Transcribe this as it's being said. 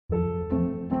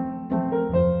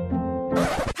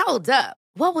Hold up.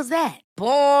 What was that?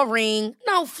 Boring.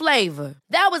 No flavor.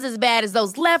 That was as bad as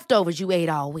those leftovers you ate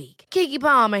all week. Keke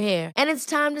Palmer here, and it's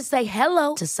time to say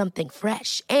hello to something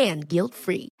fresh and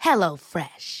guilt-free. Hello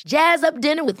Fresh. Jazz up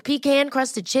dinner with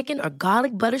pecan-crusted chicken or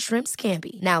garlic butter shrimp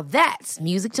scampi. Now that's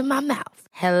music to my mouth.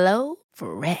 Hello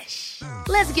Fresh.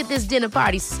 Let's get this dinner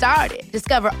party started.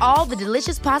 Discover all the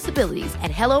delicious possibilities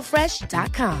at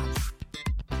hellofresh.com.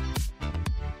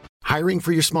 Hiring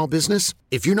for your small business?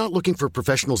 If you're not looking for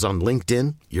professionals on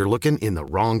LinkedIn, you're looking in the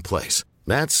wrong place.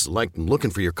 That's like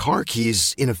looking for your car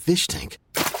keys in a fish tank.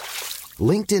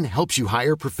 LinkedIn helps you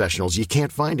hire professionals you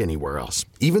can't find anywhere else,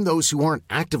 even those who aren't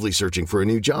actively searching for a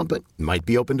new job but might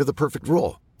be open to the perfect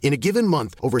role. In a given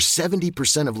month, over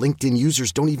 70% of LinkedIn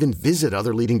users don't even visit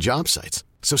other leading job sites.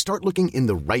 So start looking in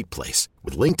the right place.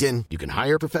 With LinkedIn, you can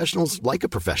hire professionals like a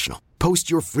professional.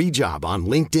 Post your free job on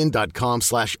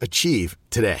linkedin.com/achieve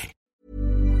today.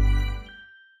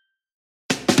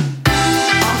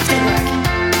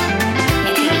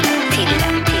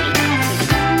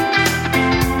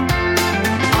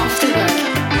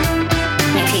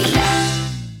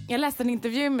 Jag läste en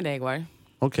intervju med dig igår.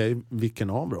 Okej, vilken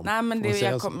av dem? Nej, men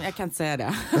jag kan inte säga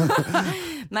det.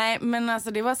 Nej, men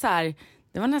alltså det var så här,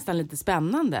 det var nästan lite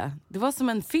spännande. Det var som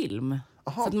en film.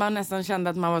 Aha. Så att man nästan kände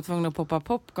att man var tvungen att poppa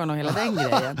popcorn och hela den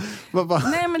grejen.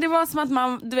 Nej, men det var som att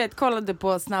man, du vet, kollade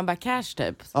på Snabba Cash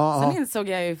typ. Sen insåg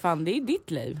jag ju, fan, det är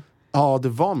ditt liv. Ja, det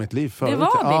var mitt liv förut. Det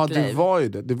var ditt liv. Det var ju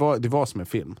det. Det var som en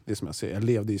film. Det är som jag säger. Jag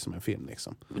levde ju som en film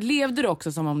liksom. Levde du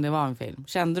också som om det var en film?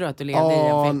 Kände du att du levde i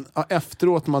en film? Ja,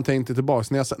 efteråt man tänkte tillbaka.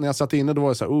 När jag satt inne, då var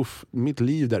det så här, mitt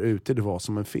liv där ute, det var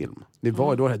som en film. Det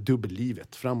var då det här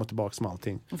dubbellivet. Fram och tillbaka med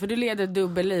allting. För du levde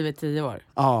dubbelliv i 10 år?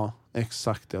 Ja,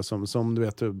 exakt. Ja. Som du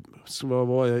vet,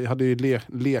 jag hade ju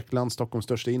lekland, Stockholms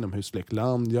största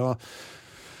inomhuslekland. Jag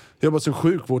jobbade som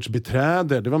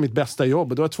sjukvårdsbiträde. Det var mitt bästa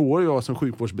jobb. Då var 2 år jag som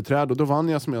sjukvårdsbiträde. Och då vann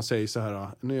jag, som jag säger så här.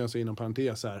 Nu är jag så inom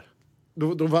parentes här.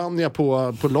 Då vann jag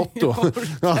på Lotto.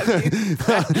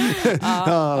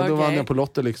 Då vann jag på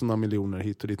Lotto liksom några miljoner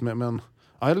hit och dit. Men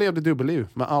jag levde dubbelliv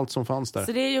med allt som fanns där.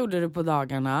 Så det gjorde du på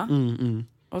dagarna?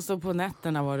 Och så på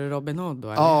nätterna var du Robin Hood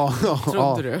då?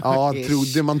 Trodde du? Ja,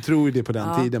 man tror ju det på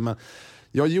den tiden. Men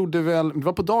jag gjorde väl, det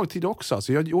var på dagtid också.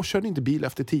 Alltså jag körde inte bil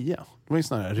efter 10. Det var en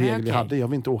sån här regel jag hade. Jag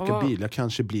vill inte åka bil, jag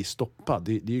kanske blir stoppad.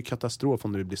 Det är ju katastrof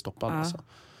om du blir stoppad. Alltså.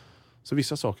 Så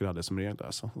vissa saker hade som regel.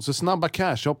 Alltså. Och så Snabba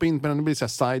Cash, jag hoppar in på den, det blir så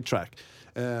här sidetrack.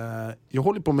 Jag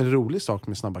håller på med en rolig sak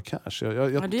med Snabba Cash.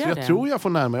 Jag tror jag får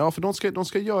närma. Ja, för de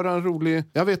ska göra en rolig...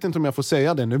 Jag vet inte om jag får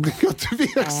säga det. Nu blir jag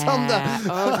tveksam där.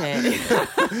 Okay.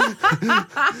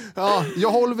 Ja,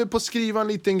 jag håller väl på att skriva en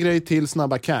liten grej till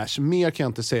Snabba Cash. Mer kan jag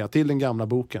inte säga. Till den gamla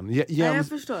boken. Jag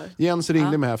förstår. Jens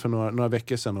ringde mig här för några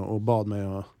veckor sedan och bad mig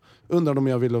och undrade om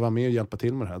jag ville vara med och hjälpa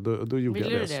till med det här. Då gjorde jag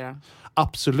det. Vill du det då?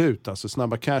 Absolut, alltså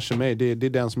Snabba Cash är mig. Det är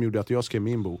den som gjorde att jag skrev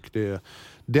min bok.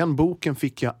 Den boken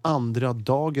fick jag andra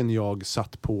dagen jag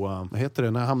satt på, vad heter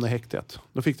det, när jag hamnade i häktet.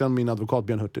 Då fick den min advokat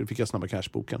Björn Hurtig, fick jag Snabba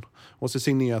Cash-boken. Och så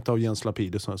signerat av Jens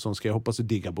Lapide som ska jag hoppas att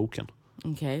digga boken.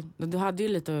 Okej, du hade ju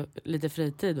lite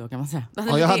fritid då kan man säga.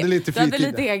 Jag hade lite fritid. Du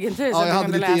hade lite egen tid. Ja, jag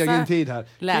hade lite egen tid här.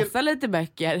 Läsa lite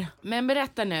böcker. Men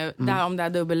berätta nu om det här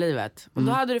dubbellivet. Och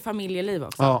då hade du familjeliv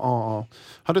också. Ja.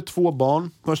 Hade 2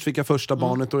 barn. Först fick jag första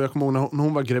barnet och jag kommer ihåg när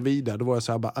hon var gravid där. Då var jag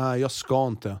så här, jag ska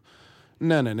inte.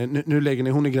 Nej, nu lägger ni,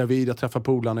 hon är gravid, jag träffar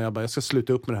polarna och jag ska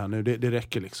sluta upp med det här nu, det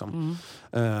räcker liksom.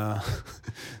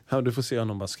 Ja, du får se om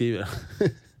de bara skriver.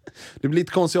 Det blir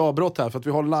lite konstigt avbrott här för att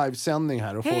vi har livesändning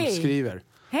här och folk skriver.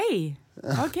 Hej!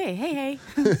 Okej, hej.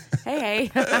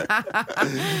 Hej.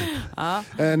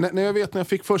 När jag vet när jag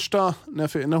fick första,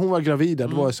 när hon var gravid då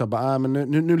var jag så här, men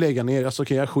nu lägger jag ner,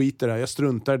 alltså, jag skiter där, jag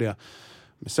struntar i det.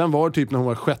 Men sen var det typ när hon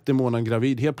var 6:e månaden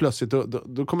gravid, helt plötsligt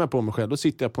då kom jag på mig själv, då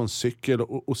sitter jag på en cykel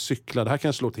och cyklar. Det här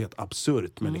kanske låter helt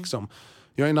absurt, men liksom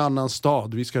jag är i en annan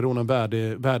stad, vi ska råna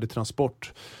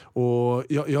värdetransport och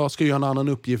jag ska göra en annan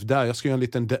uppgift där, jag ska göra en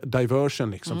liten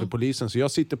diversion liksom för polisen, så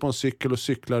jag sitter på en cykel och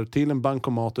cyklar till en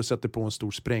bankomat och sätter på en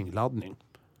stor sprängladdning.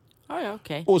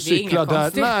 Okay. Och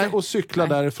cykla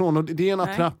därifrån. Och det är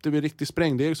en trapp, det är riktigt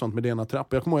spräng. Det är sånt med det ena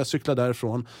trapp. Jag kommer ihåg jag cykla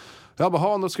därifrån. Jag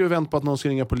bara, då ska vi vänta på att någon ska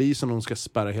ringa polisen och de ska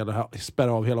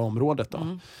spärra av hela området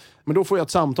då. Men då får jag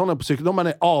ett samtal på cykeln. De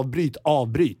är avbryt.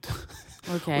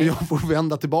 Okay. Och jag får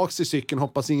vända tillbaka till cykeln.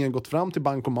 Hoppas ingen gått fram till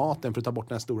bankomaten för att ta bort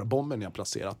den här stora bomben jag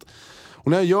placerat.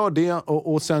 Och när jag gör det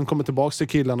och sen kommer tillbaka till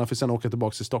killarna för sen åka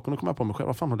tillbaka till Stockholm, då kommer jag på mig själv,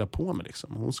 vad fan håller jag på med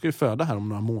liksom? Hon ska ju föda här om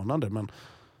några månader, men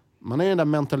man är i den där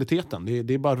mentaliteten.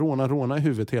 Det är bara råna i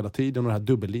huvudet hela tiden och det här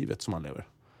dubbellivet som man lever.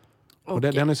 Och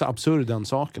den är så absurd, den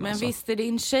saken. Men alltså. Visste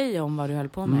din tjej om vad du höll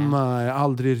på med? Nej,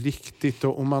 aldrig riktigt.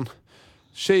 Och man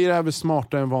Tjejer är väl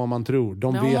smartare än vad man tror.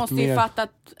 De men vet hon måste ju mer. fatta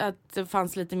att det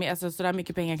fanns lite mer, alltså sådär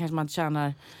mycket pengar kanske man inte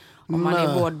tjänar om man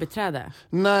är vårdbiträde.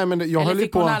 Nej, men jag höll eller ju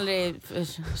fick på... hon aldrig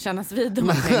kännas vid de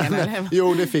här pengarna? Eller?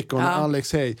 Jo, det fick hon. Ja.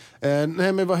 Alex, hej.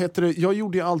 Nej, men vad heter det? Jag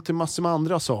gjorde ju alltid massor med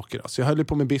andra saker. Alltså, jag höll ju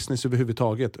på med business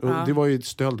överhuvudtaget. Och det var ju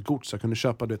stöldgods. Jag kunde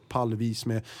köpa ett pallvis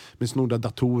med snodda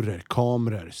datorer,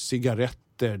 kameror, cigaretter.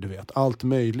 Du vet, allt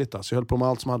möjligt. Alltså, jag höll på med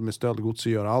allt som hade med stöldgods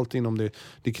att göra. Allt inom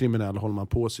det kriminella håller man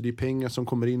på. Så det är pengar som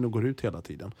kommer in och går ut hela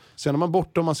tiden. Sen är man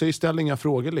borta och man säger ställa inga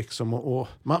frågor liksom. Och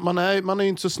man är ju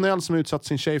inte så snäll som utsatt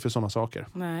sin tjej för sådana saker.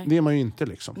 Nej. Det är man ju inte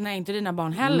liksom. Nej, inte dina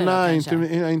barn heller. Nej,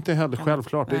 då, inte heller,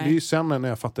 självklart. Det är Nej. ju sen när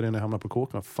jag fattar det när jag hamnar på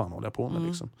kåken. Vad fan håller jag på med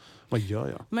liksom? Vad gör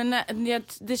jag? Men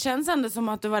det känns ändå som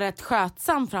att du var rätt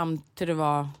skötsam fram till du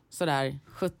var sådär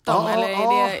 17. Eller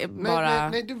är det bara...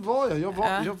 Nej, det var jag.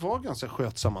 Jag var ganska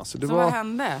skötsam. Alltså. Det Så var... vad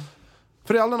hände?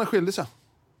 Föräldrarna skilde sig.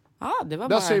 Ja, det var Det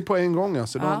bara... säger på en gång.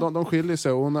 Alltså. De skiljer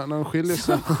sig. Och när de skiljer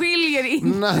sig... Skiljer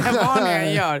inte vad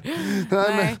ni gör.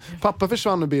 Nej. Men pappa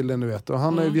försvann ur bilden, du vet. Och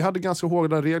vi hade ganska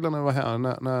hårda regler när jag var här,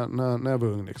 när jag var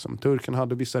ung. Liksom. Turken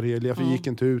hade vissa regler, jag gick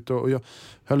inte ut. Och jag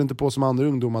höll inte på som andra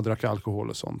ungdomar, drack alkohol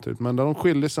och sånt. Men när de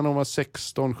skilde sig när de var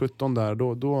 16-17 där,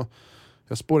 då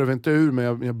jag spårade inte ur, men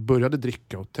jag började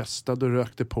dricka och testade och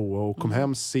rökte på. Och kom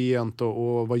hem sent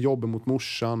och var jobbig mot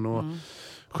morsan. Och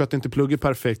skötte inte plugget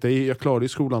perfekt. Jag klarade i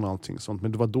skolan och allting sånt.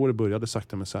 Men det var då det började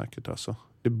sakta men säkert. Alltså.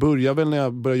 Det började väl när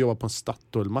jag började jobba på en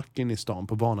Statoil-mack inne i stan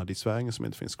på Vanadisvägen som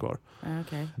inte finns kvar.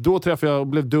 Okay. Då träffade jag och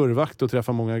blev dörrvakt och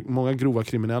träffade många grova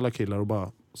kriminella killar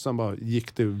och sen bara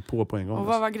gick det på en gång. Och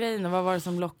vad var grejen och vad var det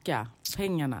som lockade?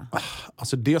 Pengarna?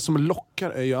 Alltså det som lockar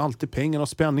är ju alltid pengarna och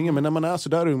spänningen. Men när man är så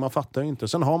där ung, man fattar inte.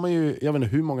 Sen har man ju, jag vet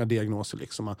inte hur många diagnoser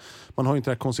liksom. Man har ju inte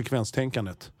det här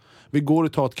konsekvenstänkandet. Vi går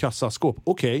och tar ett kassaskåp.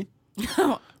 Okej.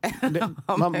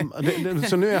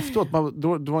 Så nu efteråt,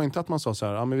 det var inte att man sa så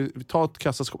här, men vi tar ett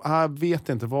kassaskåp, jag vet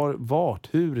inte vart,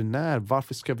 hur, när,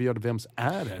 varför ska vi göra det, vems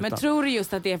är det? Men tror du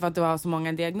just att det är för att du har så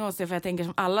många diagnoser? För jag tänker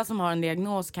som alla som har en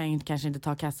diagnos kan ju kanske inte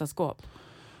ta kassaskåp.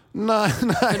 Nej.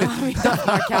 För då har vi inte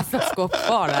några kassaskåp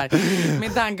kvar här.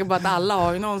 Med tanke på att alla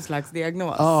har ju någon slags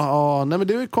diagnos. Ja, nej men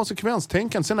det är ju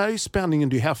konsekvenstänkande. Sen är det ju spänningen,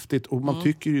 det är ju häftigt och man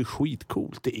tycker det är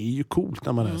skitcoolt. Det är ju coolt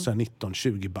när man är så här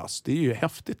 19-20 bast. Det är ju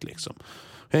häftigt liksom.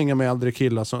 Hänga med äldre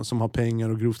killar som har pengar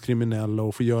och grovt kriminella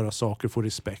och får göra saker och få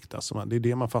respekt. Alltså, det är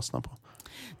det man fastnar på.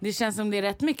 Det känns som det är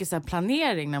rätt mycket så här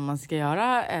planering när man ska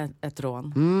göra ett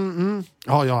rån.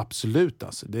 Ja, absolut.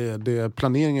 Alltså.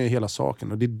 Planering är hela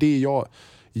saken och det är det jag...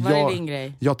 Vad är din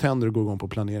grej? Jag tänder att gå igång på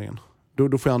planeringen.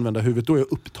 Då får jag använda huvudet. Då är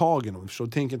jag upptagen. Då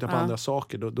tänker inte på andra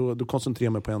saker. Då koncentrerar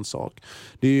jag mig på en sak.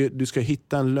 Du ska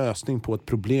hitta en lösning på ett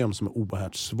problem som är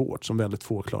oerhört svårt. Som väldigt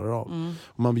få klarar av.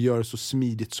 Och man vill göra det så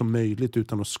smidigt som möjligt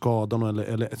utan att skada någon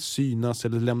eller synas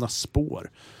eller lämna spår.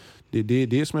 Det är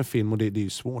det som är film och det är ju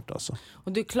svårt alltså.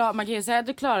 Och man kan ju säga att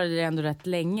du klarade det ändå rätt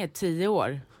länge, 10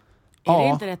 år. Är det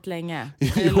inte rätt länge?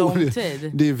 Är det lång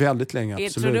tid? Det är väldigt länge,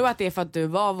 absolut. Tror du att det är för att du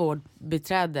var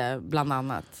vårdbiträde bland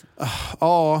annat?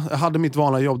 Ja, jag hade mitt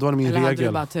vanliga jobb, det var min regel. Eller hade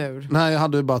du bara tur? Nej, jag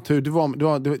hade bara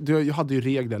tur. Jag hade ju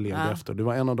regler jag levde efter. Det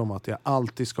var en av dem att jag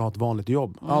alltid ska ha ett vanligt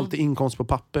jobb. Alltid inkomst på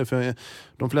papper. För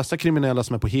de flesta kriminella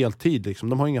som är på heltid, liksom,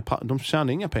 de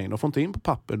tjänar inga pengar. De får inte in på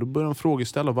papper. Då börjar de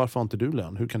frågeställa, varför har inte du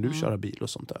lön? Hur kan du köra bil och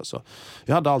sånt där? Så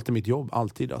jag hade alltid mitt jobb,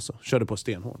 alltid alltså. Körde på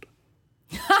stenhård.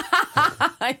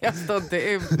 Jag stod inte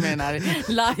ut med den här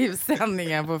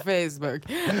livesändningen på Facebook.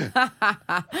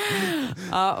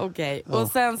 Ja, okej. Och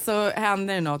sen så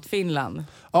hände det något, Finland.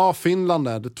 Ja, Finland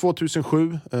är det.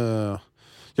 2007.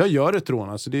 Jag gör ett rån.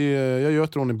 Alltså jag gör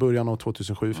ett rån i början av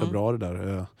 2007, februari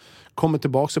där. Kommer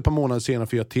tillbaka ett par månader senare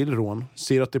för att göra till rån.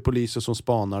 Ser att det är poliser som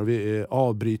spanar. Vi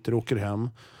avbryter och åker hem.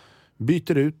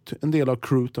 Byter ut en del av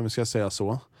crewet, om vi ska säga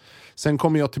så. Sen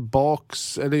kommer jag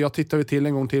tillbaks, eller jag tittar till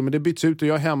en gång till, men det byts ut och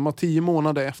jag är hemma 10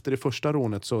 månader efter det första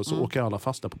rånet så åker alla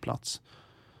fast där på plats.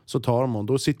 Så tar de och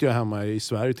då sitter jag hemma i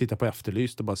Sverige och tittar på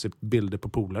Efterlyst och bara ser bilder på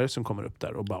polare som kommer upp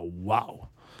där och bara wow.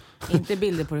 Inte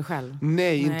bilder på dig själv?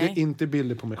 Nej. Inte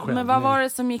bilder på mig själv. Men vad var det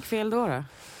som gick fel då?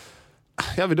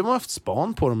 Jag vet, de har haft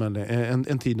span på dem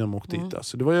en tid när de åkte dit.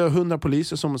 Alltså. Det var ju 100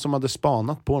 poliser som hade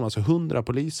spanat på dem. Alltså 100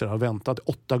 poliser har väntat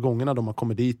 8 gånger när de har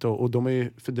kommit dit och de är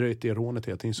ju fördröjt det rånet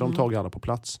hela tiden. Så de tagit alla på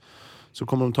plats. Så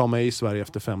kommer de ta mig i Sverige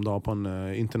efter 5 dagar på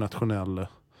en internationell,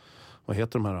 vad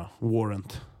heter de här?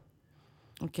 Warrant.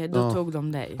 Okej, då tog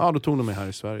de dig. Ja, då tog de mig här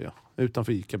i Sverige.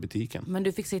 Utanför ICA-butiken. Men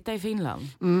du fick sitta i Finland?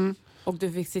 Och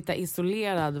du fick sitta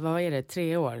isolerad, vad är det,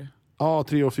 3 år? Ja,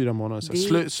 3 och 4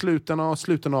 månader.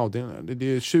 Sluten avdelning. Det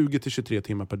är 20-23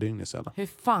 timmar per dygn istället. Hur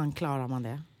fan klarar man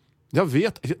det? Jag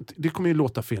vet, det kommer ju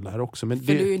låta fel här också. Men För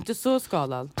det... du är ju inte så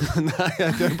skadad. Nej,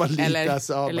 jag är bara lite.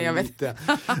 Eller jag vet. Lite.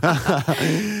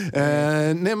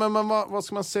 Nej, men vad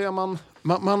ska man säga?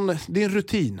 Det är en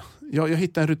rutin. Jag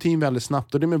hittar en rutin väldigt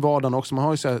snabbt. Och det är med vardagen också. Man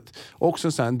har ju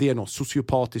också en del någon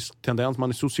sociopatisk tendens. Man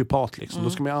är sociopat liksom. Då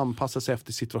ska man anpassa sig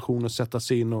efter situationen och sätta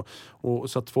sig in. Och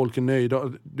så att folk är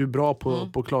nöjda. Du är bra på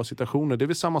att klara situationer. Det är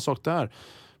väl samma sak där.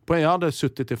 Jag hade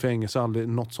suttit i fängelse, aldrig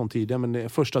något sånt tidigare. Men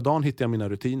första dagen hittade jag mina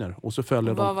rutiner. Och så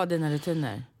följde Vad var dina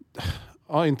rutiner?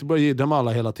 Ja, inte bara ge dem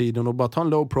alla hela tiden och bara ta en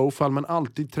low profile, men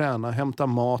alltid träna, hämta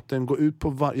maten, gå ut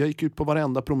på jag gick ut på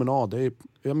varenda promenad.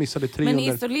 Jag missade 300.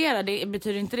 Men isolera, det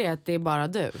betyder inte det att det är bara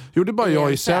du? Jo, det är bara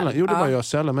jag i cellen. Bara jag i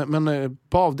cellen. Men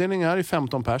på avdelningen är det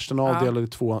 15 pers. Den avdelade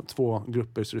två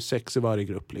grupper, så det är 6 i varje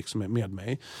grupp liksom, med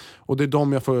mig. Och det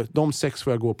är de 6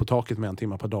 får jag gå på taket med 1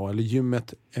 timme per dag. Eller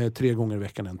gymmet 3 gånger i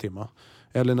veckan 1 timme.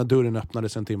 Eller när dörren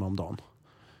öppnades 1 timme om dagen.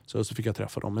 Så fick jag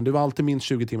träffa dem. Men det var alltid minst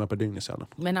 20 timmar per dygn i cellen.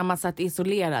 Men när man satt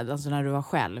isolerad, alltså när du var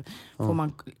själv, får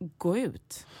man gå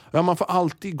ut? Ja, man får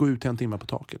alltid gå ut 1 timme på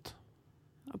taket.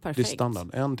 Ja, perfekt. Det är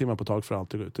standard. 1 timme på taket för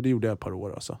alltid gå ut. Och det gjorde jag ett par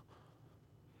år alltså.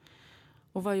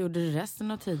 Och vad gjorde du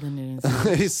resten av tiden i din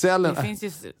cell? I cellen? Det finns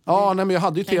ju... Ja, nej, men jag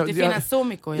hade ju... Det kan inte finnas så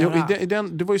mycket att göra.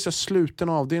 Det var ju så sluten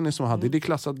avdelning som jag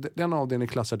hade. Den avdelningen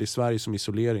klassade i Sverige som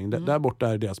isolering. Där borta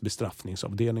är deras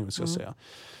bestraffningsavdelning, vi ska säga.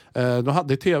 De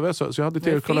hade tv, så jag hade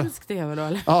tv. Finsk tv då,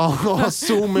 eller? Ja,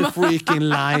 Zoom freaking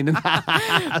line.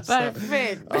 Alltså.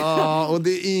 Perfekt. Ja, och det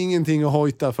är ingenting att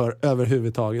hojta för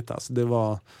överhuvudtaget. Alltså. Det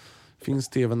var...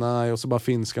 Finsk tv, nej, och så bara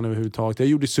finskan överhuvudtaget. Jag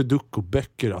gjorde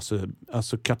sudoku-böcker,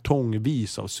 alltså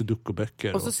kartongvis av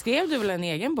sudoku-böcker. Och så skrev du väl en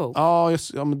egen bok? Ja,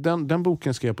 men den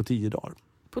boken skrev jag på 10 dagar.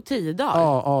 På 10 dagar?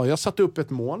 Ja, jag satte upp ett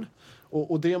mål.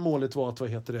 Och det målet var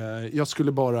att, jag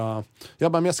skulle bara...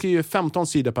 Jag skriver 15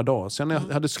 sidor per dag. Sen när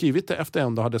jag hade skrivit det efter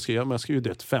en dag, hade jag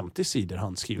skrivit 50 sidor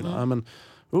handskrivna. Ja,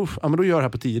 men då gör jag det här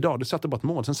på 10 dagar. Det satte bara ett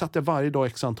mål. Sen satt jag varje dag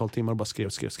x antal timmar och bara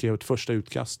skrev ett första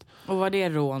utkast. Och var det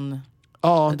rån?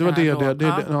 Ja, det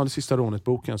var det sista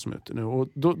rånet-boken som är ute nu. Och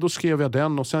då skrev jag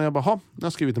den och sen jag när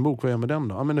jag skrivit en bok, vad gör jag med den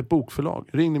då? Ja, men ett bokförlag.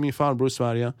 Ringde min farbror i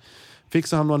Sverige.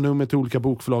 Fixade han några nummer till olika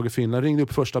bokförlag i Finland. Ringde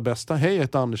upp första bästa. Hej, jag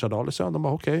heter Anders Adali. Så de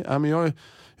bara okej. Ja, men jag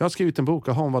har skrivit en bok.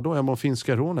 Jaha, vadå? Jag var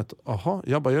finska rånet. Jaha,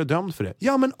 jag är dömd för det.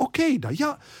 Ja, men okej då.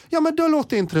 Ja, men då låter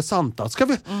det intressant. Då.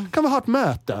 Kan vi ha ett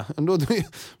möte?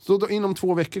 Då, inom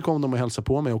 2 veckor kom de och hälsade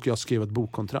på mig och jag skrev ett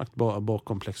bokkontrakt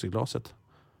bakom plexiglaset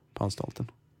på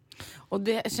anstalten. Och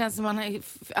det känns som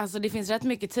det finns rätt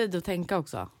mycket tid att tänka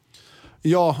också.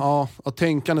 Ja,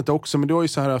 tänkandet också. Men det var ju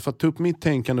så här, för att ta upp mitt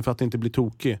tänkande för att inte bli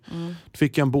tokig. Då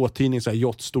fick jag en båttidning, så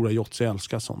här, stora yachts, jag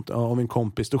älskar sånt, av en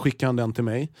kompis. Då skickade han den till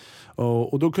mig.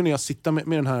 Och då kunde jag sitta med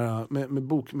den här,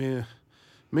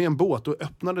 med en båt och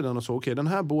öppnade den och så, okej, den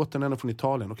här båten är från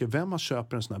Italien. Okej, vem har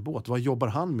köper en sån här båt? Vad jobbar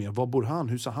han med? Var bor han?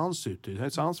 Hur ser hans ut? Hur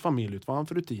ser hans familj ut? Vad har han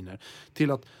för rutiner?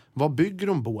 Till att, vad bygger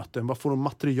de båten? Vad får de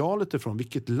materialet ifrån?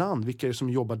 Vilket land? Vilka är det som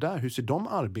jobbar där? Hur ser de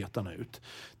arbetarna ut?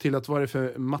 Till att, vad är det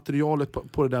för materialet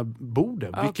på det där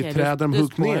bordet? Vilket träd de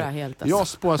huggt ner? Helt, alltså. Jag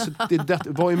spår, alltså,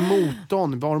 vad är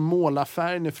motorn? Var är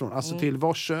målarfärgen ifrån? Alltså till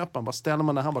vad köper man? Vad ställer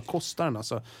man där? Vad kostar den?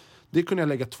 Alltså, det kunde jag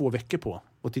lägga 2 veckor på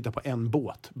och titta på en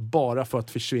båt. Bara för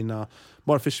att försvinna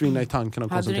i tanken och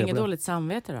koncentrera på det. Hade du inget dåligt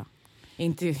samvete då?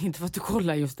 Inte för att du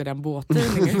kollar just i den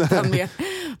båttidningen utan mer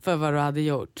för vad du hade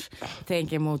gjort.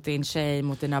 Tänker mot din tjej,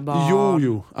 mot dina barn.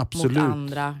 Jo, absolut. Mot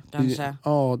andra kanske.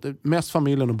 Ja, mest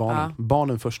familjen och barnen. Ja.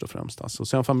 Barnen först och främst. Alltså.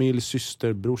 Sen familj,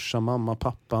 syster, brorsa, mamma,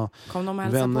 pappa. Kom de och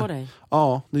hälsade på dig?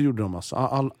 Ja, det gjorde de.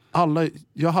 Alltså.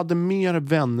 Jag hade mer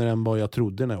vänner än vad jag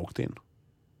trodde när jag åkte in.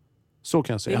 Så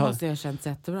kan jag säga. Det måste jag ha känt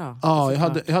jättebra. Ja,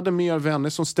 jag hade mer vänner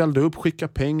som ställde upp,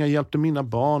 skickade pengar, hjälpte mina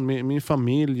barn, min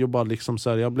familj och bara liksom så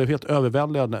här, jag blev helt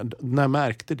överväldigad när jag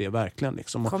märkte det verkligen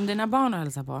liksom. Kom dina barn att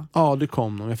hälsa på? Ja, det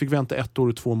kom de. Jag fick vänta 1 år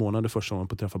och 2 månader första gången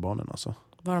på att träffa barnen alltså.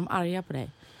 Var de arga på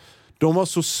dig? De var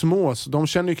så små, så de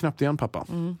kände ju knappt igen pappa.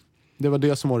 Det var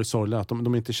det som var det sorgliga, att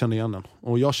de inte kände igen den.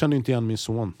 Och jag kände inte igen min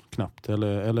son knappt,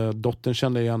 eller dottern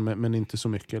kände igen men inte så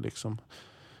mycket liksom.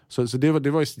 Så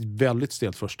det var ett väldigt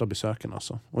stelt första besöken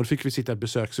alltså. Och då fick vi sitta i ett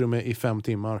besöksrum i 5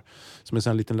 timmar som en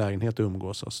sån liten lägenhet att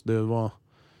umgås. Alltså. Det var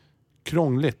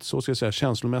krångligt, så ska jag säga.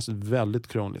 Känslomässigt väldigt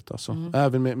krångligt alltså.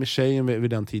 Även med tjejen vid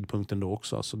den tidpunkten då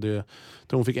också. Alltså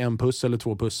hon fick 1 puss eller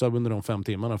 2 pussar under de 5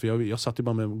 timmarna. För jag satt ju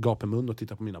bara med gapen mun och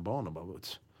tittade på mina barn och bara...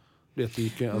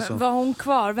 Men var hon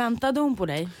kvar? Väntade hon på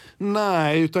dig?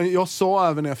 Nej, utan jag sa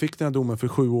även när jag fick den här domen för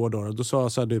 7 år då sa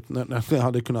jag så här, när jag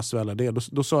hade kunnat svälja det,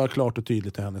 då sa jag klart och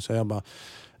tydligt till henne, så jag bara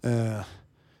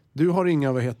du har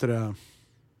inga, nej,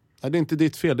 det är inte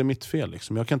ditt fel, det är mitt fel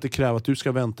liksom. Jag kan inte kräva att du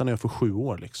ska vänta när jag får 7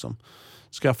 år liksom.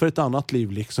 skaffa ett annat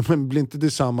liv liksom, men bli inte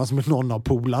tillsammans med någon av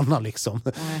polarna liksom.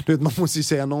 Du vet, man måste ju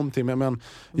säga någonting, men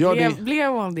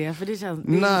blev hon det? För det känns,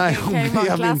 nej, hon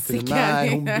blev inte det. Nej,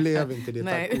 hon blev inte det.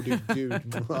 Tack gode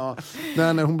Gud. Ja.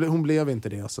 Nej, hon blev inte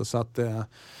det alltså, så att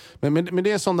men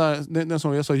det är sån där, det är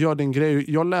som jag sa, gör din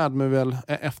grej. Jag lärde mig väl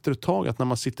efter ett tag att när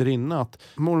man sitter inne att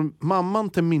mamman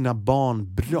till mina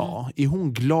barn bra, är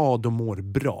hon glad och mår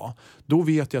bra, då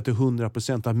vet jag att det är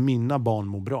 100% att mina barn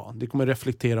mår bra. Det kommer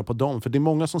reflektera på dem, för det är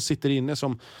många som sitter inne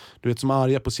som du vet, som är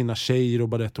arga på sina tjejer och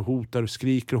bara och hotar och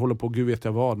skriker och håller på, gud vet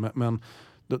jag vad, men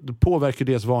det påverkar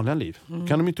deras vanliga liv.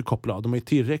 Kan de inte koppla av. De är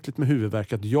tillräckligt med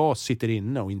huvudvärk att jag sitter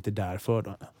inne och inte där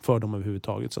för dem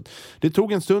överhuvudtaget. Så att det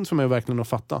tog en stund för mig verkligen att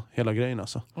fatta hela grejen.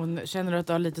 Alltså. Och känner du att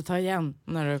du har lite att ta igen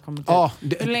när du har kommit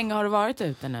ut? Hur länge har du varit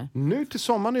ute nu? Nu till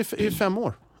sommaren är 5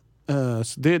 år.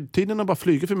 Så tiden har bara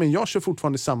flugit för mig. Jag kör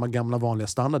fortfarande samma gamla vanliga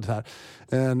standard här.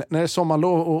 När det är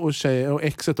sommarlov och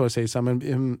exet då säger så här,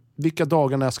 men vilka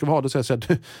dagar när jag ska vara, då säger jag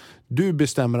så här, du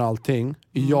bestämmer allting,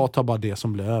 jag tar bara det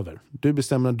som blir över. Du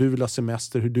bestämmer när du vill ha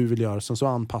semester, hur du vill göra, så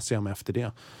anpassar jag mig efter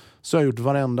det. Så jag har gjort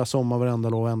varenda sommar, varenda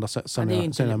lov, ända sen det är jag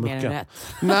inte sen mer än rätt.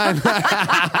 Nej.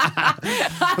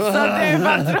 Så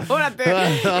man tror att du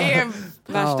är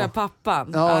värsta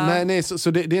pappan. Ja, nej,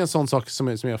 så det är en sån sak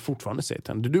som jag fortfarande säger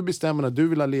till henne. Du bestämmer när du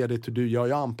vill ha ledigt och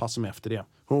jag anpassar mig efter det.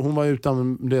 Hon var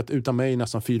utan mig i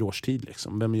nästan 4 års tid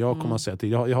liksom. Men jag kommer att säga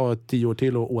till, jag har 10 år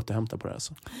till att återhämta på det här.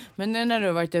 Så. Men nu när du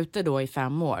har varit ute då i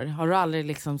 5 år, har du aldrig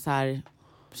liksom så här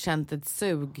känt ett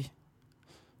sug?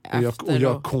 Och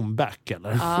jag comeback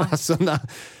eller? Alltså,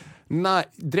 nej,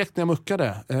 direkt när jag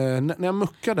muckade. När jag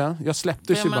muckade, jag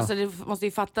släppte sig bara. Alltså, det måste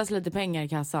ju fattas lite pengar i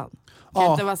kassan.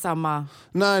 Kan inte vara samma...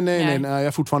 Nej,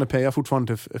 jag fortfarande pay, jag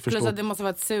fortfarande förstår. Plus att det måste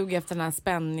vara ett sug efter den här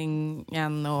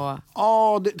spänningen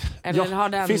och...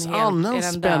 det finns annan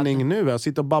spänning nu. Jag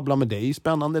sitter och babblar med dig,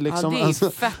 spännande liksom. Ja, det är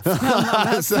fett spännande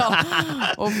alltså.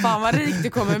 Och fan vad rik du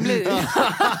kommer bli.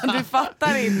 Du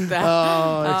fattar inte.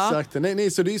 Ja, exakt.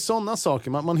 Nej, så det är sådana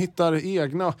saker. Man hittar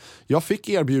egna... Jag fick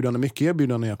mycket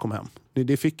erbjudanden när jag kom hem.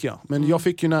 Det fick jag. Men jag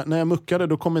fick ju när jag muckade,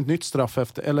 då kom ett nytt straff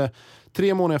efter...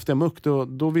 3 månader efter jag muck,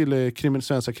 då ville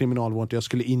svenska kriminalvården att jag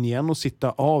skulle in igen och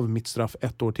sitta av mitt straff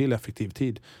 1 år till effektiv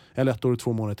tid. Eller 1 år och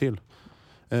 2 månader till.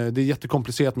 Det är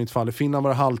jättekomplicerat mitt fall. I Finland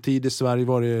var det halvtid, i Sverige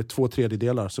var det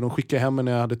 2/3. Så de skickade hem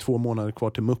när jag hade 2 månader kvar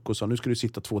till muck och sa, nu ska du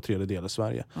sitta 2/3 i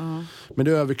Sverige. Men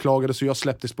det överklagades så jag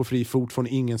släpptes på fri fot från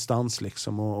ingenstans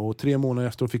liksom. Och 3 månader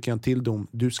efter fick jag en till dom.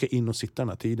 Du ska in och sitta den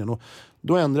här tiden. Och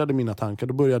då ändrade mina tankar.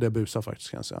 Då började jag busa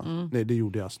faktiskt, kan jag säga. Det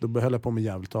gjorde jag. Så då höll jag på med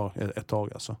jävligt ett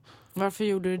tag alltså. Varför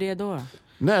gjorde du det då?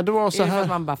 Nej, det var så här. Är det för att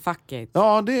man bara fuck it?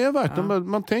 Ja, det är verkligen.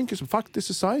 Man tänker så, faktiskt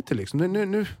society liksom.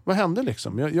 Nu, vad hände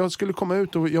liksom? Jag skulle komma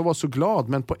ut och jag var så glad,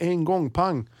 men på en gång,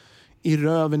 pang, i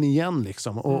röven igen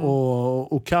liksom.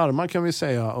 Och karma kan vi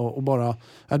säga. Och bara,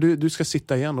 du ska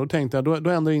sitta igen. Och då tänkte jag, då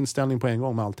ändrar inställning på en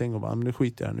gång med allting. Och bara, men nu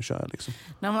skiter jag, nu kör jag liksom.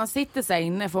 När man sitter så här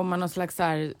inne, får man någon slags så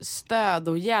här stöd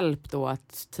och hjälp då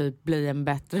att typ bli en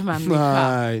bättre människa?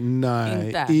 Nej,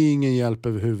 inte. Ingen hjälp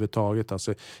överhuvudtaget.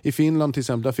 Alltså, i Finland till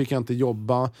exempel, där fick jag inte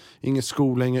jobba, ingen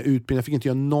skola, ingen utbildning. Jag fick inte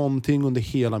göra någonting under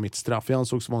hela mitt straff. Jag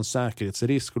ansågs vara en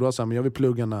säkerhetsrisk. Och då sa jag, men jag vill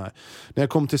plugga när jag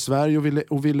kom till Sverige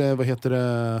och ville vad heter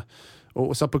det...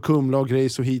 Och satt på Kumla och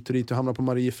grejs och hit och dit och hamnade på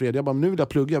Mariefred. Jag bara, nu vill jag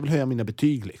plugga, jag vill höja mina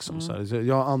betyg liksom. Så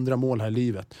jag har andra mål här i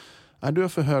livet. Du har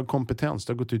för hög kompetens,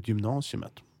 du har gått ut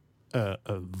gymnasiet.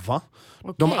 Va?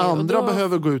 Okay, de andra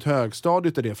behöver gå ut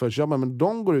högstadiet och det först. Jag bara, men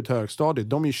de går ut högstadiet,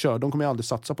 de är kör, de kommer aldrig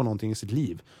satsa på någonting i sitt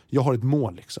liv. Jag har ett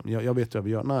mål liksom, jag vet vad jag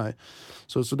vill göra. Nej.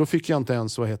 Så då fick jag inte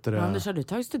ens, vad heter det? Anders, har du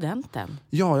tagit studenten?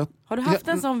 Ja, har du haft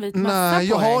en sån vit massa nej,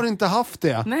 på jag har inte haft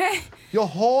det. Nej. Jag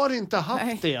har inte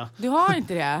haft det. Du har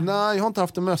inte det? Nej, jag har inte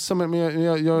haft en mössa, men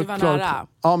jag var nära.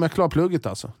 Ja, men jag klarade plugget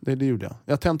alltså. Det gjorde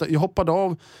jag. Jag hoppade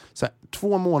av så här,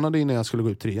 2 månader innan jag skulle gå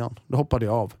ut 3:an. Då hoppade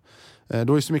jag av.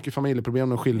 Då är så mycket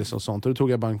familjeproblem och skildes och sånt. Och då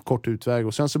tog jag bara en kort utväg.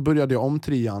 Och sen så började jag om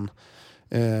 3:an.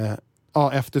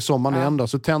 Efter sommaren igen då.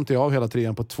 Så tente jag av hela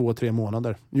 3:an på 2-3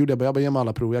 månader. Jag bara ge mig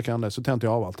alla prov jag kan det. Så tente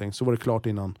jag av allting. Så var det klart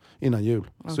innan jul.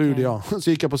 Okay. Så gjorde jag. Så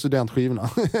gick jag på studentskivorna.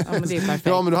 Ja, men det är perfekt.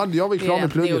 Ja, men då hade jag var klar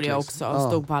med plugget. Det gjorde jag också.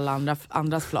 Stod på alla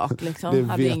andras flak liksom. Det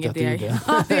hade vet inget jag det.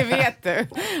 Ja, det vet du.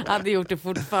 Hade gjort det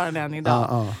fortfarande än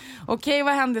idag. Okej,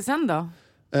 vad hände sen då?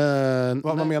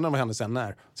 Vad menar vad hände sen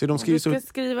när? Så de du ska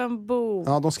skriva en bok.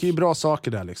 Ja, de skriver bra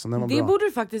saker där liksom. Det borde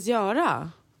du faktiskt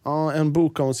göra. Ja, en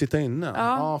bok om att sitta inne.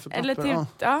 Eller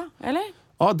eller?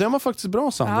 Ja, den var faktiskt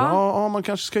bra, Sandra. Ja, man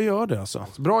kanske ska göra det alltså.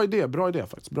 Bra idé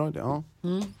faktiskt. Bra idé, ja.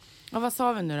 Ja, vad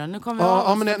sa vi nu då? Nu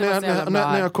kommer vi men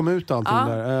när jag kom ut allting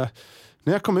där.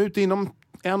 När jag kom ut inom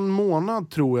en månad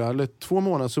tror jag, eller 2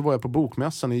 månader, så var jag på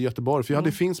bokmässan i Göteborg. För jag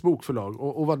hade Finns bokförlag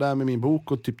och var där med min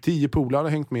bok. Och typ 10 polare hade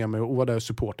hängt med mig och var där och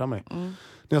supportade mig.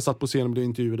 När jag satt på scenen och blev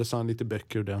intervjuad och sa lite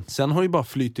böcker och det. Sen har ju bara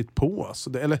flytit på. Alltså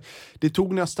det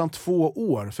tog nästan 2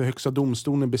 år för Högsta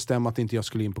domstolen bestämma att inte jag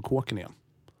skulle in på kåken igen.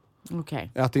 Okay.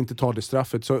 Att inte ta det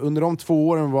straffet. Så under de 2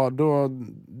 åren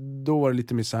då var det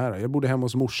lite misär. Jag bodde hemma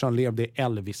hos morsan, levde i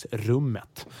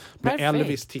Elvis-rummet. Med Perfekt.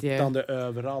 Elvis tittande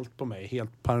överallt på mig.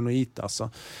 Helt paranoid alltså.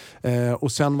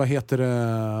 Och sen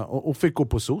och fick gå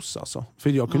på SOS alltså. För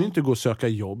jag kunde inte gå och söka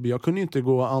jobb. Jag kunde inte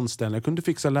gå och anställa. Jag kunde inte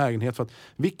fixa lägenhet. För att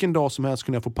vilken dag som helst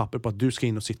kunde jag få papper på att du ska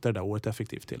in och sitta det där året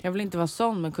effektivt till. Jag vill inte vara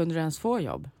sån, men kunde du ens få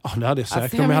jobb? Ja, det hade jag säkert.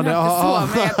 Alltså, jag menar inte så,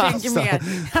 men jag tänker alltså. mer.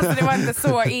 Alltså, det var inte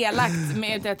så elakt.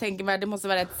 Men jag tänker mer, det måste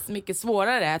vara mycket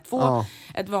svårare att få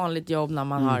ett vanligt jobb när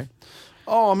man har...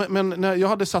 Ja, men när jag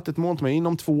hade satt ett mål till mig.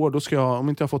 Inom 2 år, då ska jag, om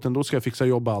inte jag fått den, då ska jag fixa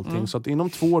jobb och allting. Så att inom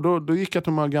 2 år, då gick jag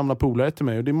till de här gamla polare till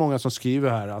mig. Och det är många som skriver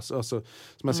här, alltså, som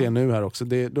jag ser nu här också.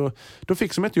 Då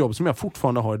fick de ett jobb som jag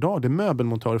fortfarande har idag. Det är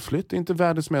möbelmontör och flytt. Det är inte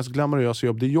världens mest glamorösa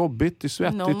jobb. Det är jobbigt, det är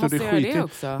svettigt och det är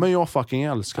skitigt. Men jag fucking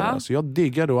älskar det. Alltså, jag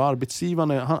diggar det och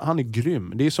arbetsgivaren, han är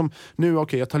grym. Det är som, nu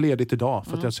jag tar ledigt idag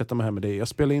för att jag sätter mig här med dig. Jag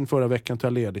spelade in förra veckan,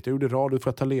 tar ledigt. Jag gjorde radio för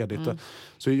att ta ledigt.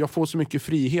 Så jag får så mycket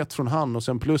frihet från han. Och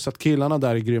sen plus att killarna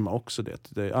där är grymma också.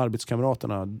 Det är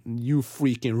arbetskamraterna, you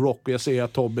freaking rock. Och jag säger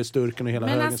att Tobbe, Sturken och hela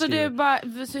högen. Men alltså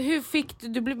så hur fick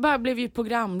du blev ju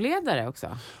programledare också.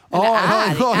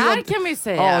 Kan man ju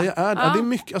säga. Ja, jag är. Ja, det är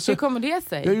mycket, alltså, hur kommer det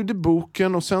sig? Jag gjorde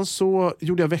boken och sen så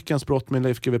gjorde jag Veckans brott med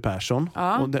Leif GW Persson.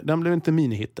 Och den blev inte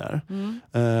minihit där.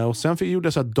 Och sen gjorde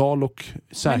jag så här Dal och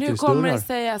säkerhetsdörrar. Men hur kommer det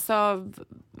sig alltså,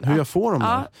 hur jag får dem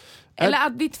där? Eller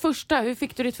ditt första, hur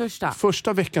fick du ditt första?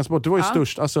 Första Veckans brott, det var ju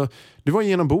störst. Alltså, det var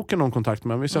genom boken någon kontakt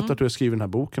med mig. Vi sett att du har skrivit den här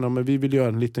boken, men vi vill göra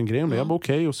en liten grej om det. Jag var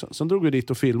okej. Och sen drog vi dit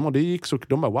och filmade. Och det gick så,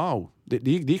 de bara wow,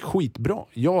 det gick skitbra.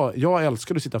 Jag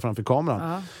älskar att sitta framför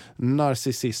kameran.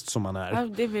 Narcissist som man är. Ja,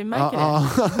 det vi märker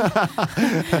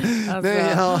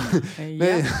det.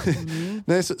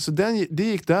 Nej, så det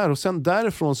gick där. Och sen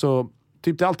därifrån så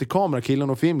typ det är alltid kamerakillen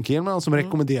och filmkillen som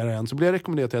rekommenderar en. Så blev jag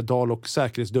rekommenderad till Dal och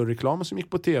säkerhetsdörrreklamen som gick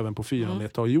på tvn på 4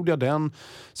 ett tag. Gjorde jag den.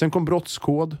 Sen kom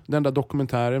Brottskod, den där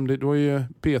dokumentären. Det var ju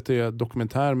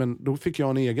PT-dokumentär, men då fick jag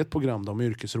en eget program om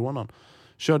yrkesrånan.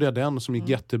 Körde jag den som gick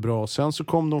jättebra. Sen så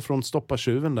kom de från Stoppa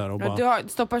tjuven där. Och bara...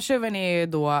 Stoppa tjuven är ju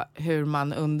då hur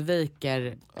man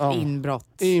undviker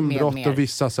inbrott och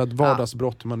vissa så att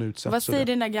vardagsbrott man utsätts. Vad säger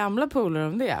dina gamla polare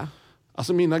om det?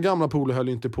 Alltså mina gamla polare höll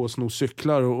inte på att sno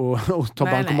cyklar och ta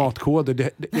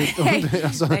bankomatkoder.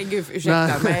 Nej, gud,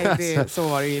 ursäkta mig. Så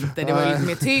var det ju inte. Det var lite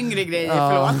mer tyngre grejer,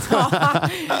 förlåt.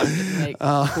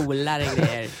 Coolare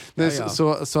grejer.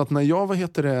 Så att när jag,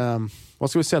 vad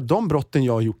ska vi säga, de brotten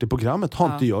jag har gjort i programmet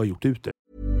har inte jag gjort ute.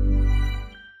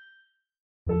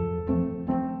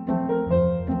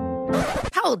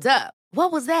 Hold up.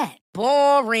 What was that?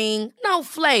 Boring. No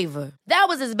flavor. That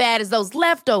was as bad as those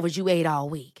leftovers you ate all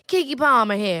week. Keke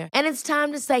Palmer here, and it's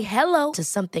time to say hello to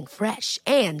something fresh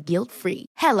and guilt-free.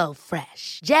 Hello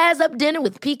Fresh. Jazz up dinner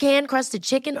with pecan-crusted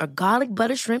chicken or garlic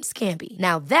butter shrimp scampi.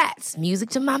 Now that's music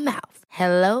to my mouth.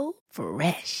 Hello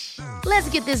Fresh. Let's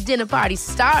get this dinner party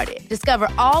started. Discover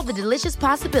all the delicious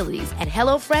possibilities at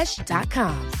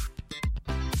hellofresh.com.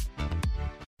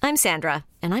 I'm Sandra,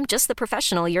 and I'm just the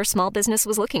professional your small business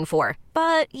was looking for.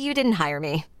 But you didn't hire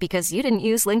me because you didn't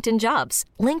use LinkedIn Jobs.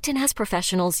 LinkedIn has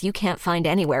professionals you can't find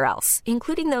anywhere else,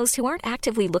 including those who aren't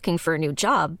actively looking for a new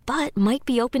job, but might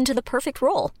be open to the perfect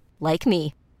role, like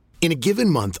me. In a given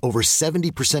month, over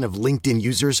 70% of LinkedIn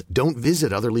users don't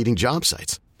visit other leading job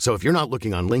sites. So if you're not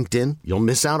looking on LinkedIn, you'll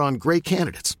miss out on great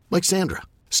candidates like Sandra.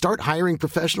 Start hiring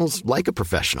professionals like a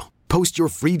professional. Post your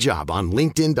free job on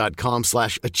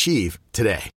linkedin.com/achieve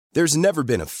today. There's never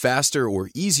been a faster or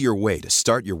easier way to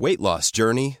start your weight loss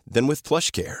journey than with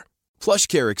PlushCare.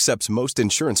 PlushCare accepts most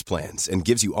insurance plans and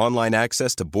gives you online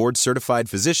access to board-certified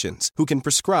physicians who can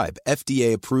prescribe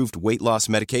FDA-approved weight loss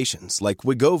medications like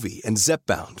Wegovy and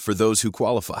Zepbound for those who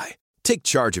qualify. Take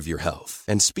charge of your health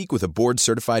and speak with a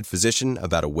board-certified physician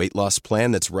about a weight loss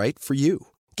plan that's right for you.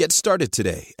 Get started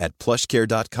today at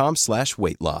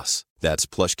plushcare.com/weightloss.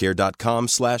 That's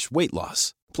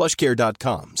plushcare.com/weightloss.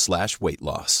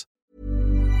 plushcare.com/weightloss.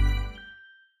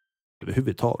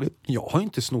 Överhuvudtaget. Jag har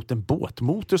inte snott en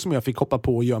båtmotor som jag fick hoppa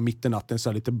på och göra mitt i natten så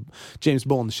här lite James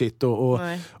Bond shit och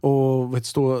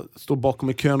stå bakom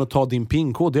i kön och ta din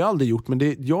pinkod. Det har jag aldrig gjort, men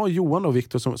det jag, Johan och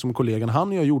Victor som kollegan, han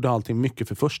och jag gjorde allting mycket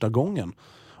för första gången.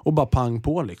 Och bara pang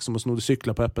på liksom. Och snodde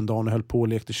cyklar på öppen dagen och höll på och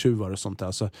lekte tjuvar och sånt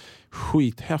där. Så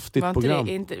skithäftigt var program.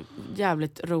 Det inte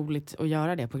jävligt roligt att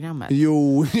göra det programmet?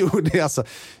 Jo, det är alltså,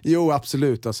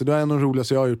 absolut. Alltså, det är en av de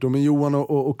roligaste jag har gjort. Men Johan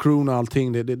och crewn och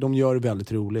allting, de gör det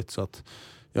väldigt roligt. Så att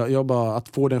jag bara, att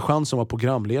få den chansen att vara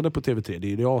programledare på TV3,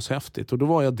 det är ashäftigt. Och då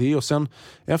var jag det. Och sen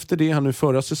efter det här nu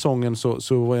förra säsongen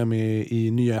så var jag med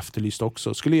i Nya Efterlyst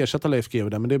också. Skulle ersätta Leif GW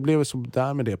där, men det blev så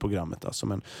där med det programmet. Alltså.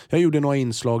 Men jag gjorde några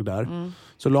inslag där.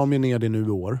 Så la mig ner det nu i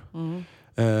år.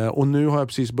 Och nu har jag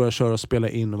precis börjat köra och spela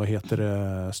in,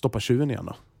 Stoppa tjuven igen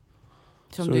då.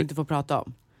 Som du inte får prata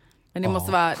om. Men det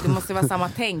måste vara samma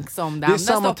tänk som det är andra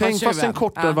samma tänk tjuven. fast en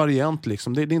kortare variant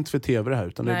liksom. Det är inte för tv det här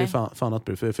utan Nej. det är fan att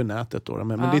för nätet då.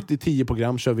 Men det är 10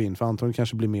 program kör vi in för antagligen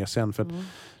kanske blir mer sen för att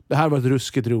det här var ett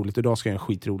ruskigt roligt. Idag ska jag en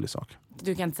skitrolig sak.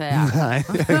 Du kan inte säga. Nej.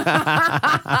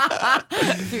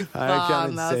 Fy fan, Nej, jag kan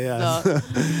inte säga.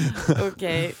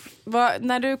 Okej.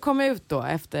 När du kom ut då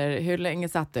efter, hur länge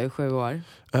satt du? 7 år?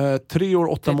 3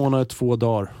 år, 8 månader, 2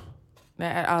 dagar.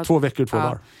 Nej, 2 veckor, 2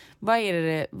 dagar.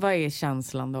 Vad är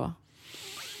känslan då?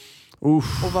 Och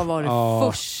vad var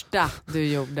det första du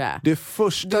gjorde? Det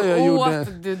första du jag åt, gjorde...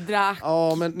 du drack.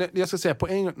 Ja, men jag ska säga,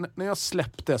 när jag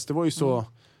släpptes, det var ju så...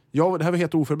 Det här var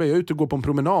helt oförberedd. Jag är ute och går på en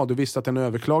promenad och visste att en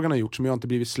överklagan har gjort som jag inte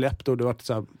blivit släppt och det var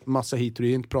så här massa hit och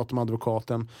inte prata med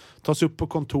advokaten. Tas upp på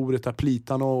kontoret där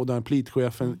plitan och den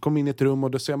plitchefen kom in i ett rum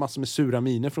och då ser jag massor med sura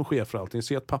miner från chefer och allting. Jag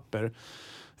ser ett papper.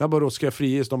 Jag bara, då ska jag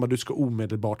friges. De bara, du ska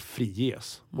omedelbart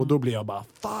friges. Och då blir jag bara,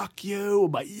 fuck you! Och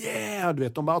bara, yeah! Du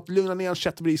vet, de bara, lugna ner en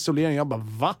kätt vid isolering. Jag bara,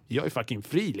 va? Jag är fucking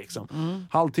fri liksom.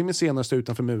 Halvtimme senare står jag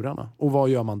utanför murarna. Och vad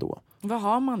gör man då? Vad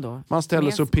har man då? Man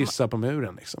ställer sig och pissar på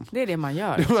muren liksom. Det är det man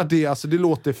gör. Det var det, alltså det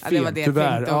låter fel, det var det tyvärr.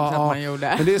 Jag tänkte också att man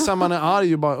gjorde. Men det är samma, man är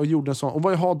arg och gjorde en sån. Och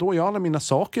vad jag har då? Jag har alla mina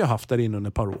saker jag haft där inne under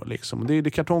ett par år liksom. Det är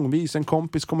kartongvis, en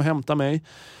kompis kommer hämta mig.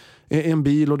 En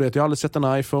bil och det. Jag har aldrig sett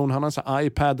en iPhone. Han har en sån här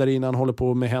iPad där innan. Han håller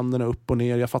på med händerna upp och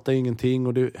ner. Jag fattar ingenting.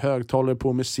 Och det är högtalare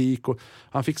på musik. Och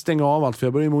han fick stänga av allt för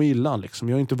jag började må illa. Liksom.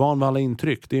 Jag är inte van vid alla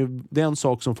intryck. Det är en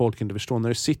sak som folk inte förstår. När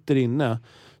det sitter inne,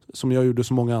 som jag gjorde och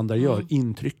så många andra gör,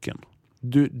 intrycken.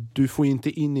 Du får inte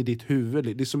in i ditt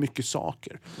huvud. Det är så mycket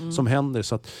saker som händer.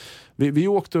 Så att vi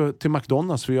åkte till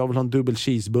McDonalds för jag vill ha en dubbel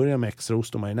cheeseburgare med extra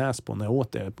ost och majonnäs på när jag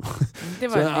åt det.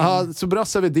 Så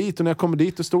brassade vi dit och när jag kom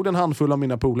dit och stod en handfull av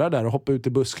mina polare där och hoppade ut i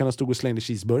buskarna och stod och slängde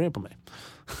cheeseburgare på mig.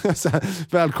 Så här,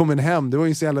 välkommen hem. Det var ju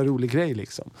en så jävla rolig grej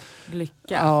liksom. Lycka.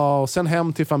 Ja, och sen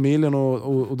hem till familjen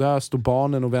och där står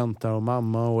barnen och väntar och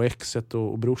mamma och exet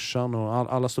och brorsan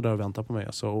och alla står där och väntar på mig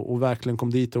alltså, och verkligen kom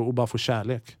dit och bara få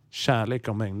kärlek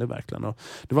av mängder verkligen. Och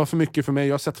det var för mycket för mig.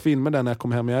 Jag har sett filmer där när jag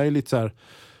kom hem. Jag är lite så här,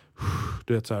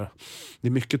 du vet så här, det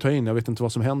är mycket att ta in. Jag vet inte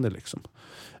vad som händer liksom.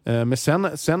 Men sen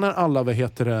när alla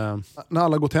när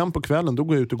alla gått hem på kvällen, då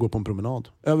går jag ut och går på en promenad.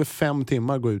 Över 5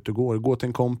 timmar går jag ut och går till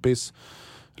en kompis,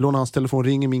 lånar hans telefon,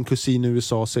 ringer min kusin i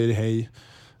USA, säger hej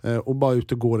och bara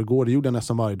ut och går. Det gjorde jag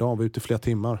nästan varje dag. Var ute flera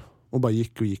timmar och bara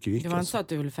gick. Det var inte så att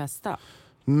du ville festa?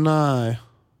 Nej.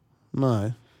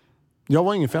 Jag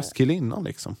var ingen festkille innan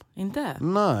liksom. Inte?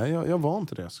 Nej, jag var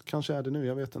inte det. Så kanske är det nu,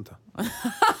 jag vet inte.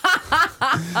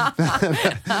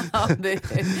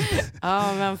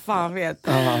 Ja, vem fan vet.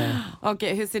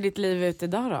 Okej, hur ser ditt liv ut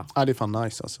idag då? Ja, det är fan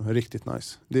nice alltså. Riktigt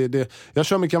nice. Jag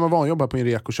kör mycket gammal vanjobb på en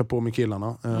rek och kör på med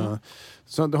killarna.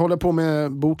 Så jag håller på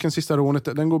med boken Sista rånet.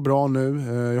 Den går bra nu.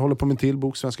 Jag håller på med en till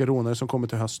bok, Svenska rånare, som kommer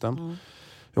till hösten.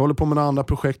 Jag håller på med några andra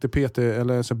projekt, PT,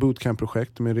 eller så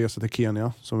bootcamp-projekt med en resa till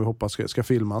Kenya som vi hoppas ska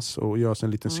filmas och göras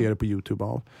en liten serie på YouTube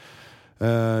av.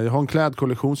 Jag har en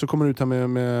klädkollektion som kommer ut här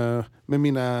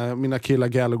med mina killar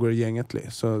Gallagher-gänget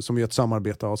som vi har ett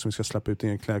samarbete av som vi ska släppa ut i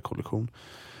en klädkollektion.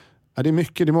 Ja, det är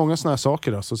mycket, det är många såna här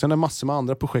saker alltså. Sen är det massor med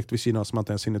andra projekt vid sidan som man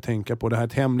inte ens hinner tänka på. Det här är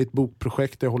ett hemligt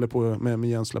bokprojekt jag håller på med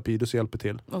Jens Lapidus och hjälper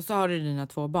till. Och så har du dina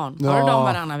 2 barn. Har du dem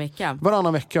varannan vecka?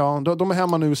 Varannan vecka, ja. De är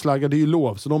hemma nu och slaggar, det är ju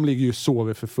lov. Så de ligger ju och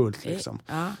sover för fullt liksom.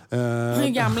 Hur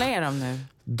gamla är de nu?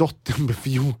 Dottern blir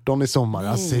 14 i sommar.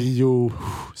 Alltså,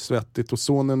 svettigt. Och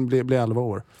sonen blir 11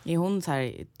 år. Är hon så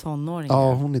här tonåring?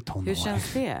 Ja, hon är tonåring. Hur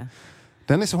känns det?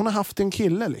 Hon har haft en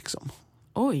kille liksom.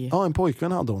 Oj. Ja, en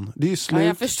pojkvän hade hon. Det är ju slut. Ja,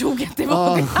 jag förstod att det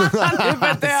var det. Du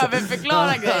behövde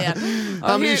överförklara grejen. Ja,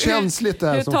 men det är känsligt det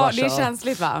här som farsa. Det är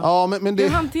känsligt va? Ja, men det... Hur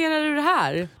hanterar du det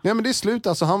här? Nej, men det är slut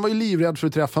alltså. Han var ju livrädd för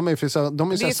att träffa mig. För så,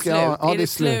 de är det är så, slut. Ja, är det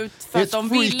slut för att de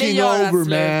ville göra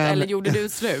slut? Eller gjorde du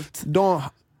slut?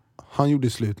 Han gjorde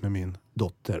slut med min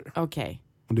dotter. Okej.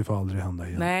 Och det får aldrig hända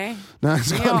igen. Nej, det är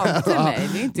inte det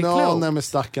är inte klokt. Nej, men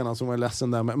stackarna som var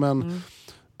ledsen där. Men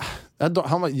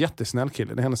han var jättesnäll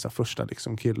kille. Det är hennes första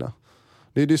liksom, kille.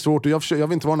 Det är svårt, och jag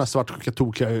vill inte vara den här svartsjuka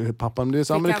tokiga pappan. Det är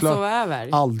så, Fick han sova över?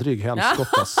 Aldrig,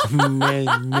 helskottas.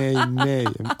 nej.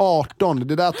 18,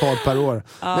 det där tar ett per år.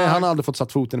 Nej, han har aldrig fått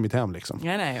satt foten i mitt hem liksom.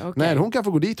 Nej, okay. Nej, hon kan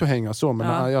få gå dit och hänga så,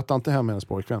 men jag tar inte hem hennes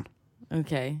pojkvän.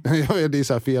 Okej. Det är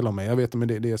så här fel om mig, jag vet, men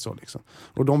det är så liksom.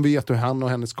 Och de vet hur han och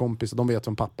hennes kompis, de vet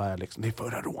vem pappa är liksom. Det är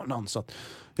förra rånan, så att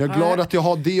jag är glad att jag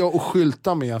har det att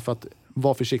skylta med för att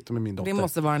vara försiktig med min dotter. Det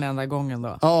måste vara den enda gången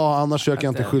då. Ja, annars försöker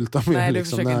jag inte skylta med. Nej, du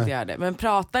liksom. försöker inte göra det. Men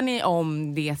pratar ni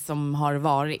om det som har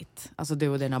varit? Alltså du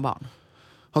och dina barn?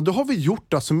 Ja, det har vi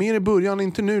gjort. Alltså, mer i början,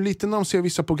 inte nu. Lite när de ser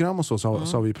vissa program och så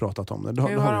har vi pratat om det.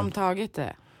 Hur har de tagit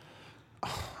det?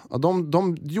 Ja,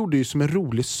 de gjorde ju som en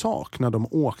rolig sak när de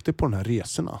åkte på de här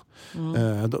resorna.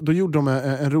 Då gjorde de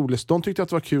en rolig... De tyckte att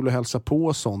det var kul att hälsa på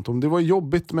och sånt. Det var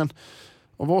jobbigt, men...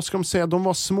 Och vad ska de säga? De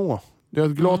var små. Jag är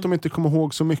glad att de inte kommer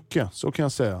ihåg så mycket, så kan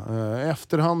jag säga.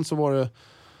 Efterhand så var det...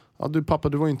 Ja, du pappa,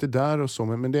 du var inte där och så,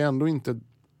 men det är ändå inte...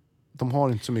 De har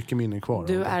inte så mycket minnen kvar.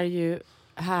 Du är ju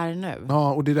här nu.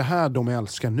 Ja, och det är det här de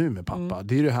älskar nu med pappa.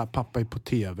 Det är det här, pappa är på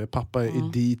tv, pappa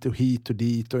är dit och hit och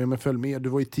dit. Och följ med, du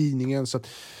var i tidningen. Så att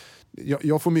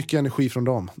jag får mycket energi från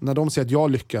dem. När de ser att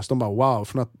jag lyckas, de bara wow.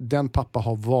 Från att den pappa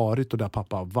har varit och där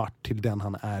pappa har varit till den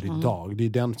han är idag. Det är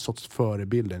den sorts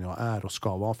förebilden jag är och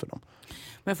ska vara för dem.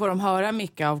 Men får de höra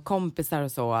mycket av kompisar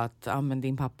och så att men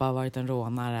din pappa har varit en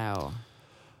rånare och...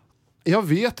 Jag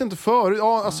vet inte förut.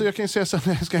 Ja, alltså jag kan ju säga så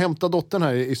när jag ska hämta dottern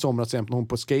här i somras, hämtar hon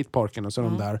på skateparken och så är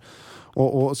de där.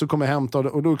 Och så kommer jag hämta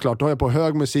och då är det klart, då har jag på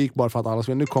hög musik bara för att alla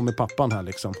ska, nu kommer pappan här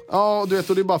liksom. Ja, du vet,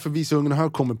 och det är bara för att visa ungarna, här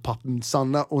kommer pappan,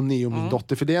 Sanna och Neo, min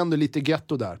dotter. För det är ändå lite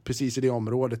ghetto där, precis i det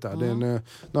området där.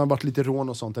 Det har varit lite rån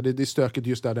och sånt där. Det är stökigt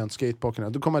just där, den skateparken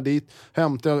här. Då kommer jag dit,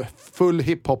 hämtar full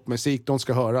hiphop-musik, de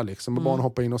ska höra liksom. Och barn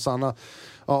hoppar in och Sanna,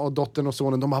 och dottern och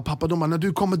sonen, de bara, pappa, när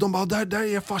du kommer, de bara,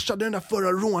 där är farsa, det är den där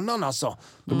förra rånan alltså.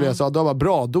 Då blir jag så, det var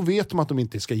bra, då vet de att de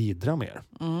inte ska jiddra mer.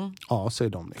 Ja,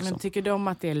 säger de liksom. Men tycker de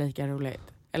att det är lika roligt?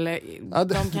 Eller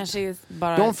de kanske är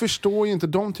bara... De förstår ju inte,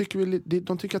 de tycker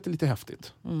att det är lite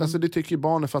häftigt. Alltså det tycker ju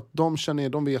barnen, för att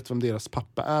de vet vem deras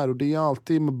pappa är. Och det är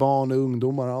alltid med barn och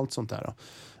ungdomar och allt sånt där.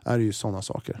 Är det ju sådana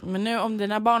saker. Men nu om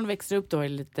dina barn växer upp då i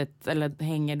litet, eller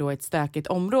hänger då i ett stökigt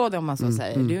område om man så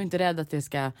säger. Du är inte rädd att det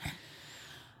ska...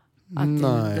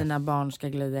 Att dina barn ska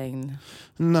glida in.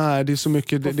 Nej, det är så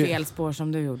mycket... På fel spår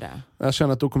som du gjorde. Jag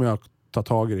känner att då kommer jag ta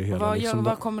tag i det hela.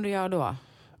 Vad kommer du göra då?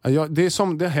 Det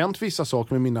har hänt vissa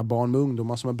saker med mina barn, med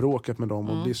ungdomar som har bråkat med dem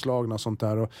och blir slagna och sånt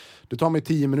där. Och det tar mig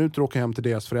 10 minuter att åka hem till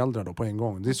deras föräldrar då på en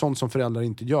gång. Det är sånt som föräldrar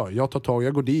inte gör. Jag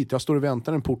går dit, jag står och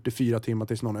väntar en port i 4 timmar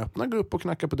tills någon öppnar, går upp och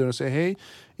knackar på dörren och säger hej,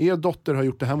 er dotter har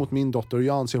gjort det här mot min dotter och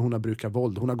jag anser hon har brukat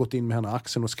våld. Hon har gått in med henne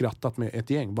axeln och skrattat med ett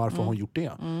gäng. Varför har hon gjort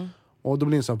det? Och då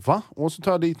blir det så här, va? Och så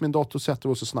tar jag dit min dotter och sätter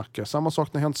oss och snackar. Samma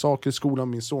sak när det hänt saker i skolan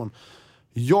med min son.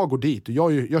 Jag går dit och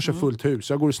jag kör fullt hus.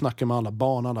 Jag går och snackar med alla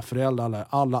barn, alla föräldrar,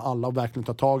 alla och verkligen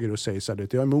tar tag i det och säger så här,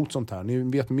 jag är emot sånt här.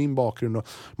 Ni vet min bakgrund och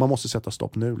man måste sätta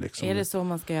stopp nu liksom. Är det så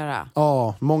man ska göra?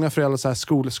 Ja, många föräldrar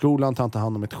säger skolan tar inte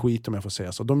hand om ett skit, om jag får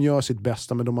säga så. De gör sitt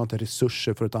bästa, men de har inte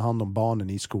resurser för att ta hand om barnen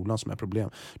i skolan som är problem.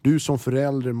 Du som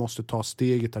förälder måste ta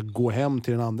steget att gå hem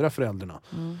till den andra föräldrarna.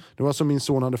 Det var som min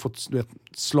son hade fått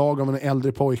slag av en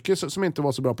äldre pojke som inte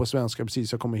var så bra på svenska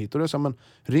precis jag kommer hit. Och det är så här, men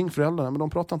ring föräldrarna, men de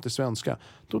pratar inte svenska.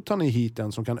 Då tar ni hit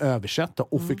en som kan översätta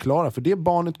och förklara. För det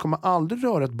barnet kommer aldrig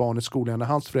röra ett barn i skolan när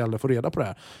hans föräldrar får reda på det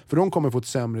här. För de kommer få ett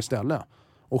sämre ställe.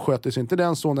 Och sköter sig inte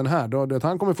den sonen här, då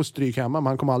han kommer få stryk hemma, men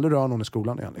han kommer aldrig röra någon i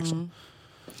skolan igen liksom.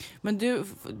 Men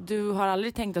du har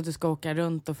aldrig tänkt att du ska åka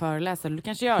runt och föreläsa? Du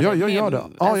kanske gör det? Ja, jag gör det.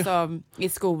 Alltså i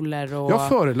skolor och jag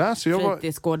föreläser.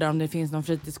 Fritidsgårdar, om det finns någon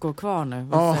fritidsgård kvar nu.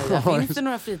 Finns det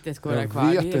några fritidsgårdar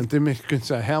kvar? Jag vet inte, mycket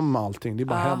så här, hem allting. Det är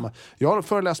bara hemma. Jag har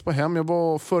föreläst på hem. Jag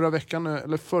var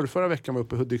förra veckan var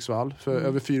uppe i Hudiksvall för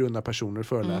över 400 personer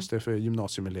föreläste för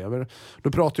gymnasieelever.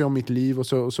 Då pratade jag om mitt liv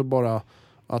och så bara...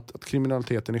 Att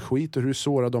kriminaliteten är skit och hur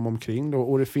sårar de omkring det.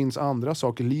 Och det finns andra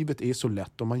saker. Livet är så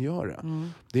lätt om man gör det.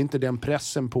 Det är inte den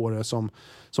pressen på det som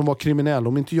var kriminell.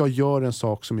 Om inte jag gör en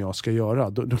sak som jag ska göra,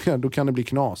 då kan det bli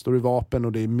knas. Då är det vapen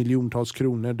och det är miljontals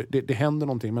kronor. Det händer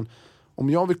någonting. Men om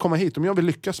jag vill komma hit, om jag vill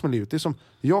lyckas med livet, det är som,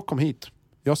 jag kom hit.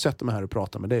 Jag sätter mig här och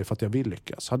pratar med dig för att jag vill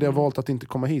lyckas. Hade jag valt att inte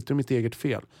komma hit, det är mitt eget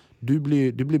fel. Du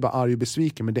blir bara arg och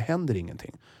besviken, men det händer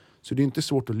ingenting. Så det är inte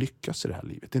svårt att lyckas i det här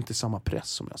livet. Det är inte samma press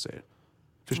som jag säger.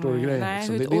 Förstår du grejen? Nej,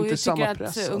 liksom. Det är inte samma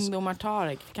press. Hur tycker du att ungdomar tar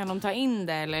det? Kan de ta in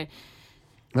det eller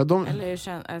Ja, Eller hur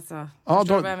känns, alltså,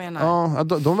 förstår du vad jag menar? Ja,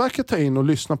 de verkar ta in och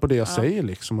lyssna på det jag säger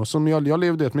liksom. Och som jag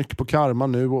levde ett mycket på karma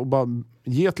nu och bara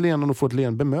ge ett leende och få ett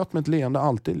leende. Bemöt med ett leende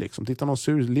alltid liksom. Titta någon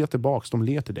sur, le tillbaks, de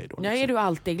ler till dig då. Liksom. Ja, är du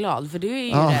alltid glad? För du är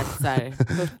ju rätt så här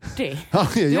hurtig. Ja,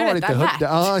 Du är jag är rätt lite hurtig.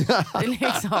 alert.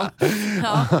 Liksom.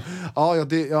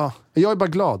 Jag är bara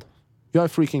glad. Jag är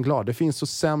freaking glad. Det finns så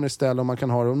sämre ställen om man kan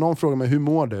ha det. Om någon frågar mig, hur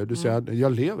mår du? Du säger,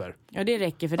 jag lever. Ja, det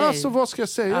räcker för dig. Alltså, vad ska jag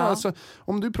säga? Alltså,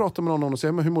 om du pratar med någon och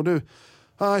säger, men hur mår du?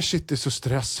 Shit, det är så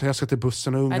stress. Jag ska till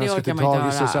bussen och ungarna ska till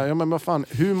dagis. Ja, men vad fan,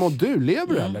 hur mår du?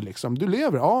 Lever du eller liksom? Du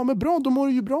lever. Ja, men bra, då mår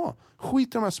du ju bra. Skit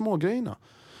i de här små grejerna.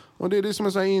 Och det är som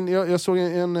jag säger, jag såg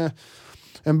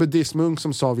en buddhistmunk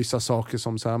som sa vissa saker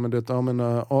som så här, men det,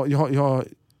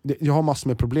 jag har massor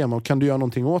med problem. Och kan du göra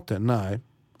någonting åt det? Nej.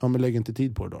 Ja, men lägg inte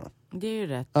tid på det då. Det är ju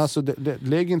rätt. Alltså,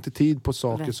 lägg inte tid på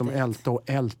saker som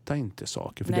älta inte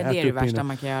saker. För nej, det är det värsta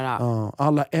man kan göra.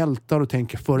 Alla ältar och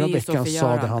tänker, förra veckan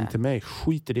sa det han till mig.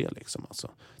 Skit i det liksom. Alltså.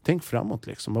 Tänk framåt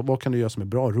liksom. Vad kan du göra som är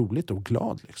bra, roligt och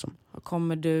glad liksom?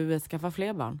 Kommer du skaffa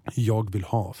fler barn? Jag vill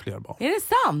ha fler barn. Är det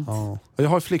sant? Ja. Jag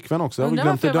har flickvän också. Jag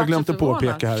har glömt att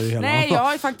påpeka här i hela. Nej, jag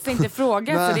har ju faktiskt inte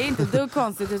frågat så det är inte dugg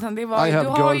konstigt utan det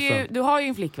var du har ju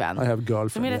en flickvän. I have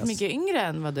girlfriend. Som är rätt mycket yngre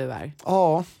än vad du är.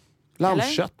 Ja.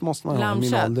 Lammkött måste man ha i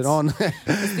min ålder. Ja,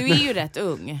 du är ju rätt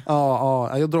ung.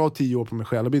 Ja, jag drar 10 år på mig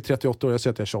själv. Jag blir 38 år, jag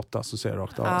säger att jag är 28 så säger jag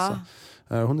rakt av. Alltså.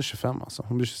 Hon är 25 alltså,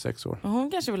 hon blir 26 år. Och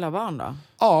hon kanske vill ha barn då?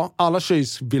 Ja, alla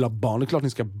tjejer vill ha barn. Det är klart ni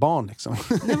ska ha barn liksom.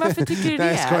 Nej, varför tycker du det?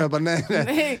 Nej, ska jag bara,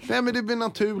 nej, men det blir en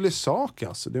naturlig sak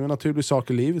alltså. Det är en naturlig sak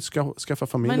i livet, skaffa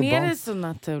familj och barn. Men är det så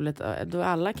naturligt? Då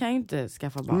alla kan ju inte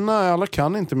skaffa barn. Nej, alla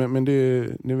kan inte, men det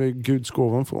är väl Guds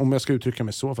gåva, om jag ska uttrycka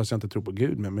mig så, fast jag inte tror på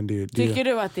Gud. Men tycker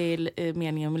du att det är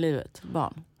meningen med livet,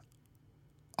 barn?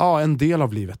 Ja, en del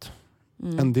av livet.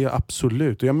 En del,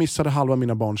 absolut. Och jag missade halva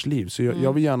mina barns liv. Så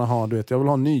jag vill gärna ha, jag vill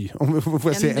ha en ny. Om får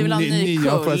jag säga, en ny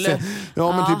kull.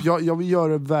 Ja, men typ, jag vill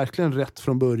göra det verkligen rätt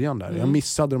från början där. Jag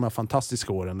missade de här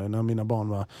fantastiska åren när mina barn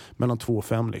var mellan 2 och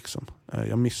 5 liksom.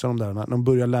 Jag missade dem där när de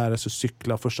började lära sig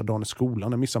cykla första dagen i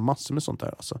skolan. Jag missade massor med sånt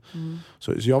där alltså.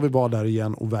 Så jag vill vara där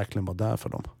igen och verkligen vara där för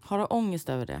dem. Har du ångest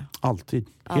över det? Alltid.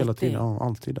 Hela tiden. Ja,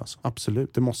 alltid alltså.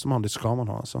 Absolut. Det måste man, det ska man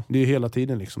ha alltså. Det är hela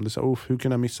tiden liksom. Det är så, hur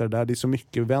kan jag missa det där? Det är så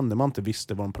mycket vänner man inte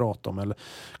visste vad de pratade om. Eller,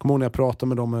 kommer ihåg när jag pratade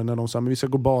med dem när de sa, men vi ska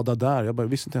gå och bada där. Jag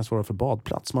visste inte ens vad det var för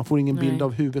badplats. Man får ingen bild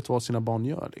av huvudet vad sina barn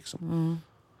gör liksom.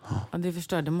 Ja, det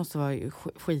förstår jag. Det måste vara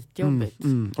skitjobbigt.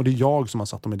 Och det är jag som har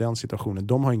satt dem i den situationen.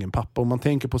 De har ingen pappa. Och man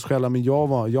tänker på sig själva, men jag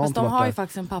fast de har där. ju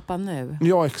faktiskt en pappa nu.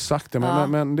 Ja, exakt.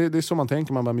 Men det är så man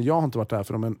tänker. Man bara, men jag har inte varit där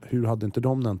för dem. Men hur hade inte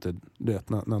de när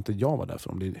inte jag var där för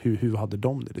dem? Hur hade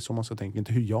de det? Det är så man ska tänka.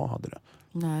 Inte hur jag hade det.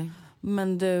 Nej.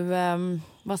 Men du,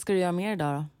 vad ska du göra mer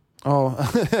idag då? Ja.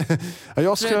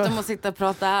 Förutom att sitta och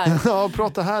prata här. Ja,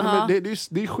 prata här. Men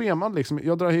det är scheman liksom.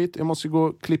 Jag drar hit, jag måste gå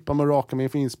och klippa mig och raka mig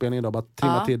för inspelningen idag. Bara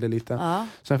trimma till det lite.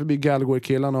 Sen förbi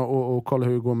Gallagher-killarna och kolla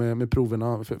hur det går med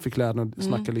proverna för kläderna och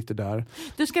snacka lite där.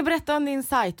 Du ska berätta om din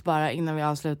sajt bara innan vi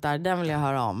avslutar. Den vill jag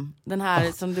höra om. Den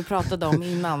här som du pratade om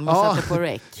innan. Vi satte på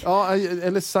rec. Ja,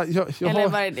 jag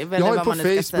har på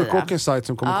Facebook och en sajt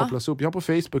som kommer kopplas upp. Jag har på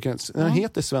Facebook den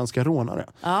heter Svenska rånare.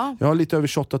 Jag har lite över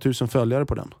 28 000 följare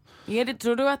på den.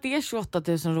 Tror du att det är 28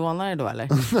 000 rånare då eller?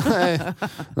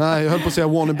 nej, jag höll på att säga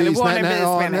wannabes.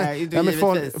 Nej,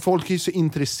 folk är ju så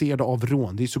intresserade av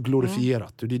rån. Det är så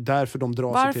glorifierat. Och det är därför de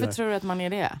drar sig till det. Varför tror du att man är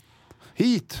det?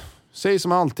 Hit. Säger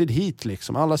som alltid hit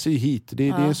liksom. Alla säger hit. Det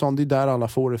är en sån, det är där alla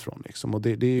får ifrån liksom. Och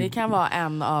det kan vara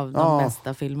en av de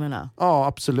bästa filmerna. Ja,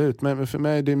 absolut. Men för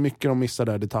mig det är mycket de missar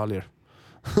där detaljer.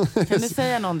 Kan du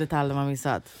säga någon detalj man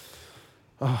missat?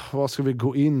 Vad ska vi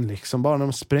gå in liksom? Bara när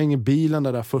de spränger bilen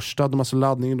där första, de har så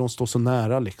laddningen, de står så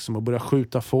nära liksom och börjar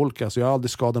skjuta folk. Alltså jag har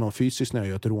aldrig skadat någon fysiskt när jag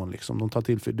gör ett rån liksom. De tar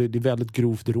till, det är väldigt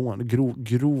grovt rån.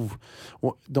 Grov.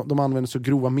 Och de använder så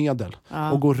grova medel.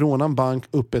 Och går råna en bank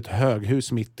upp ett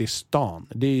höghus mitt i stan.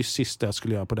 Det är ju sista jag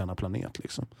skulle göra på denna planet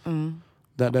liksom.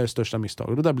 Det är det största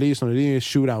misstaget. Och det blir ju så, det är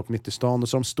shootout mitt i stan och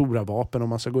så de stora vapen och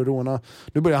man ska gå och råna.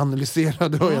 Nu börjar jag analysera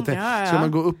då. Ska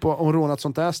man gå upp och råna ett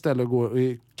sånt där ställe och gå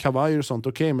i kavajer och sånt,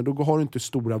 okej, men då har du inte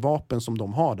stora vapen som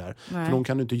de har där. Nej. För de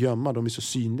kan du inte gömma, de är så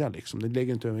synliga liksom. Det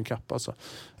lägger inte över en kappa. Så.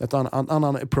 Ett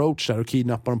annan approach där och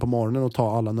kidnappa dem på morgonen och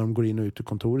ta alla när de går in och ut ur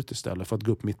kontoret istället för att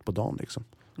gå upp mitt på dagen liksom.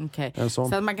 Okay.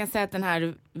 Så att man kan säga att den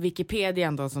här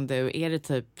Wikipedian då som du, är det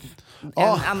typ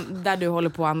där du håller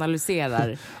på och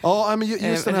analyserar men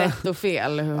just den här, rätt och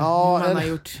fel, hur man har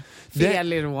gjort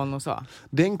fel i rån och så.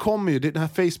 Den kommer ju, den här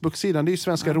Facebook-sidan, det är ju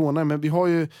Svenska rånare, men vi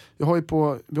håller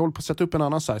på att sätta upp en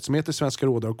annan sajt som heter Svenska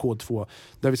rånare och kod 2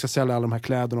 där vi ska sälja alla de här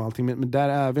kläderna och allting, men där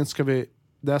även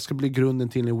ska bli grunden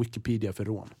till en Wikipedia för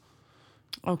rån.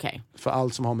 Okej. För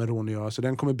allt som har med rån att göra. Så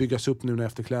den kommer byggas upp nu när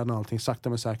efterkläderna och allting. Sakta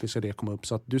men säkert ska det komma upp.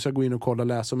 Så att du ska gå in och kolla,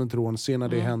 läsa om ett rån, se när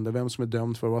det händer, vem som är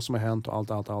dömd för vad som har hänt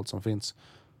och allt som finns.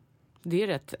 Det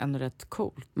är ändå rätt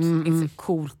coolt. Inte så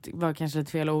coolt, var kanske ett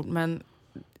fel ord, men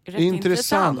rätt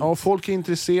intressant. Ja, folk är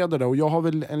intresserade och jag har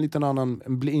väl en liten annan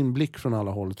inblick från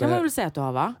alla håll. Kan man väl säga att du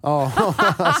har, va? Ja,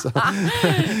 alltså.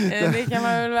 Det kan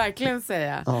man väl verkligen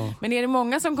säga. Ja. Men är det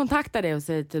många som kontaktar dig och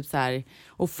säger typ så här,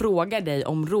 och frågar dig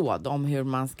om råd om hur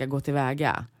man ska gå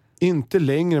tillväga? Inte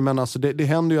längre, men alltså det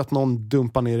händer ju att någon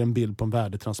dumpar ner en bild på en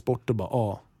värdetransport och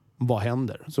bara, vad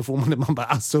händer? Så får man bara,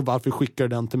 alltså varför skickar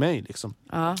den till mig liksom?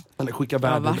 Ja. Eller skicka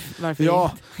värde. Varför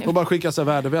ja, och bara skicka så här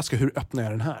värdeväska, hur öppnar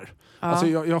jag den här? Ja. Alltså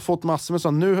jag har fått massor med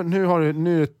sånt. Nu är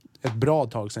det ett bra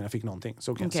tag sedan jag fick någonting.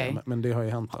 Så kan jag säga. Men det har ju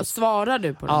hänt. Alltså. Svarar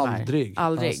du på de här? Aldrig.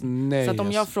 Alltså, nej, så att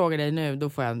om jag frågar dig nu, då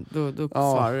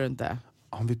svarar du inte?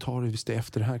 Om vi tar det visst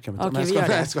efter det här kan vi ta. Okej, vi gör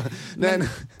det. Nej.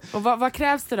 Och vad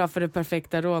krävs det då för det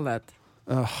perfekta rådet?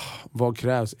 Vad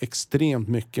krävs? Extremt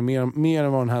mycket. Mer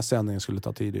än vad den här sändningen skulle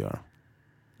ta tid att göra.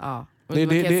 Ja.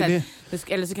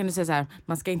 Eller så kan du säga så här,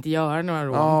 man ska inte göra några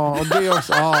rån. Ja, och det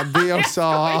också. Jag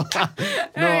skojar.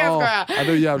 Ja,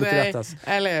 du är jävligt rätt alltså.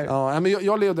 Eller? Ja, men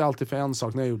jag levde alltid för en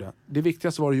sak när jag gjorde. Det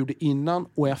viktigaste var vad du gjorde innan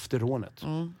och efter rånet.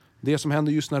 Det som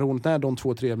händer just när rånet är de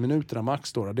 2-3 minuterna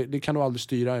max då, det kan du aldrig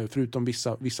styra förutom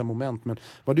vissa moment. Men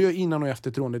vad du gör innan och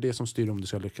efter ett rån är det som styr om du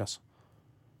ska lyckas.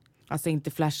 Alltså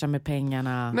inte flasha med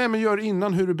pengarna. Nej, men gör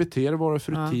innan hur du beter dig, vad har du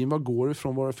för rutin, vad går du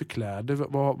ifrån, vad har du för kläder,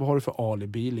 vad har du för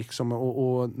alibi liksom.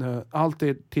 Och allt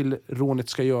det till rånet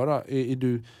ska göra är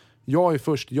du. Jag är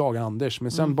först, jag Anders,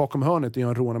 men sen bakom hörnet är jag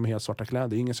en rånare med helt svarta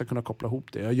kläder. Ingen ska kunna koppla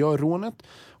ihop det. Jag gör rånet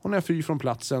och när jag flyr från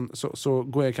platsen så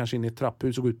går jag kanske in i ett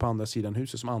trapphus och går ut på andra sidan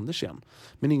huset som Anders igen.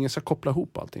 Men ingen ska koppla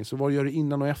ihop allting. Så vad gör du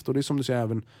innan och efter? Och det är som du säger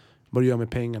även vad du gör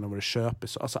med pengarna och vad du köper.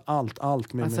 Så, alltså allt.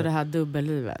 Alltså det här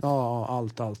dubbellivet. Ja,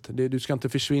 allt. Du ska inte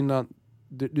försvinna.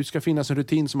 Du ska finnas en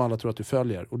rutin som alla tror att du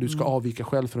följer. Och du ska avvika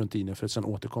själv från rutinen för att sen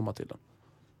återkomma till den.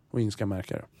 Och ingen ska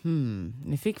märka det.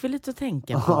 Ni fick väl lite att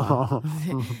tänka på.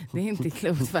 Det är inte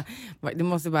klokt.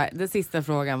 Den sista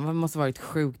frågan. Det måste varit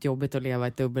sjukt jobbigt att leva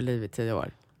ett dubbelliv i 10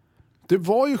 år. Det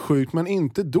var ju sjukt, men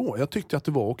inte då. Jag tyckte att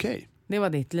det var okej. Det var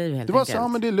ditt liv helt enkelt. Det var enkelt. så,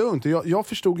 men det är lugnt. Jag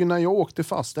förstod ju när jag åkte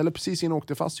fast, eller precis innan jag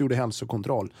åkte fast, gjorde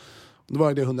hälsokontroll. Då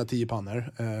var det 110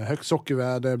 pannor. Högt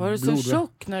sockervärde, var du så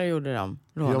tjock när du gjorde dem?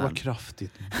 Rånen? Jag var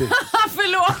kraftigt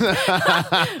förlåt!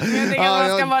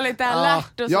 Man ska vara lite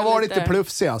alert och så. Jag var lite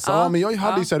plufsig alltså. Ja, men jag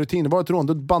hade ju så här rutin. Det var ett rån,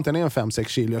 då bantade jag ner 5-6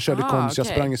 kilo. Jag körde kondis, jag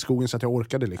sprang i skogen så att jag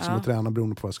orkade liksom och träna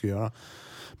beroende på vad jag skulle göra.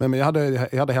 Men jag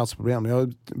hade hälsoproblem.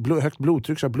 Jag hade högt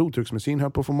blodtryck, så blodtrycksmedicin,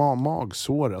 höll på att få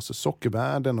magsår, alltså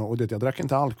sockervärden och det. Jag drack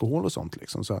inte alkohol och sånt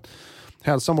liksom. Så att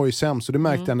hälsan var ju sämst, så det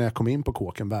märkte jag när jag kom in på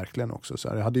kåken verkligen också. Så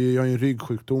här, jag hade en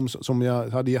ryggsjukdom som jag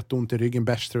hade jätteont i ryggen,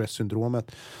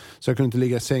 Bärs-syndromet. Så jag kunde inte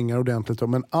ligga i sängar ordentligt.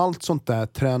 Men allt sånt där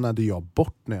tränade jag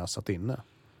bort när jag satt inne.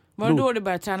 Var det då du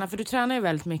började träna? För du tränar ju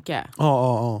väldigt mycket.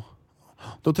 Ja.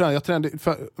 Då tränade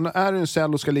för när är du en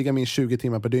cell och ska ligga minst 20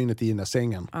 timmar per dygnet i den där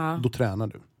sängen, då tränar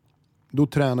du. Då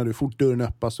tränar du fort dörren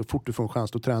öppnas och fort du får en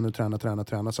chans. Då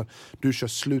tränar. Så du kör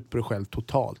slut på dig själv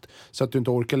totalt. Så att du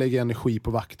inte orkar lägga energi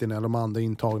på vakten eller de andra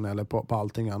intagna eller på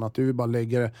allting annat. Du vill bara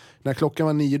lägga det. När klockan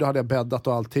var 9 då hade jag bäddat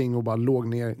och allting och bara låg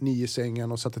ner 9 i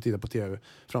sängen och satt och tittade på tv.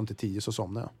 Fram till 10 så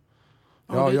somnade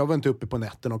jag. Jag var inte uppe på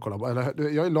nätten och kollade på. Eller,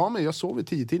 jag la mig, jag sov i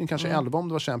 10-tiden, kanske 11 om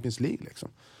det var Champions League liksom.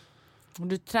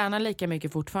 Du tränar lika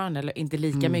mycket fortfarande, eller inte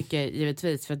lika mycket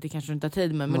givetvis, för det kanske du inte har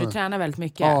tid med, men du tränar väldigt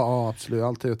mycket. Ja, absolut.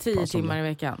 Alltid 10 timmar i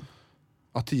veckan.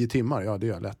 Ja, 10 timmar, ja det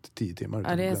är lätt. 10 timmar.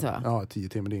 Ja, det är så. Ja, 10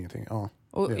 timmar, det är ingenting. Ja,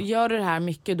 och gör du det här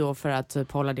mycket då för att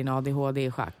typ hålla din ADHD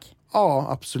i schack? Ja,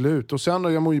 absolut. Och sen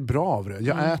jag mår ju bra av det.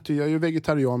 Jag är ju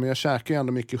vegetarian, men jag käkar ju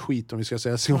ändå mycket skit om vi ska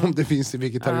säga så, om det finns i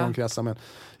vegetariankretsar. Men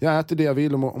jag äter det jag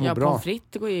vill och mår bra. Pommes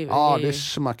frites går ju... Ja, det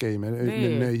smackar i med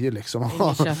nöje liksom.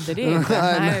 Ingen köpte det inte.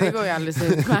 Nej, det går ju alldeles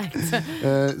utmärkt.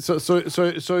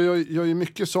 Så jag gör ju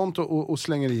mycket sånt och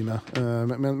slänger i mig.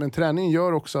 Men träningen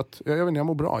gör också att jag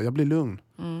mår bra. Jag blir lugn.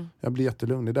 Jag blir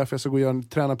jättelugn. Det är därför jag ska gå och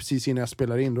träna precis innan jag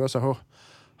spelar in. Då är jag så här,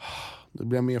 då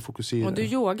blir jag mer fokuserad. Och du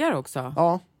yogar också?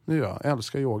 Ja. Nu jag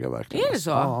älskar yoga verkligen. Är det så?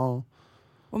 Ja.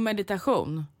 Och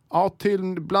meditation? Ja,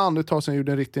 till ibland ett tag sedan jag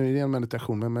gjorde en riktig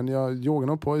meditation. Men jag yogar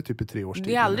nog på typ i 3 års tid.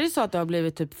 Det är aldrig så att du har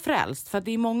blivit typ frälst? För att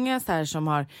det är många så här som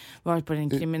har varit på den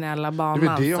kriminella banan.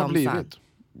 Det är det jag har som blivit.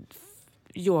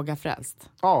 Yogafrälst?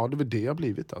 Ja, det är det jag har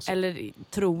blivit alltså. Eller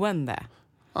troende?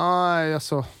 Nej,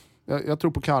 alltså. Jag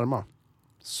tror på karma.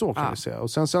 Så kan vi säga.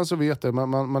 Och sen så vet jag,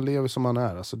 man lever som man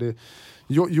är. Alltså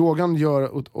yogan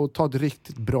gör och ta ett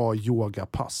riktigt bra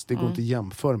yogapass. Det går inte att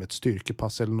jämföra med ett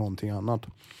styrkepass eller någonting annat.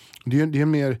 Det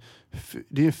är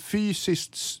en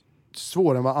fysiskt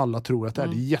svårare än vad alla tror att det är.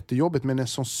 Det är jättejobbigt, men en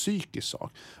sån psykisk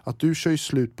sak. Att du kör ju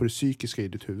slut på det psykiska i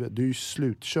ditt huvud. Du är ju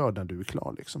slutkörd när du är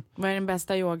klar liksom. Vad är den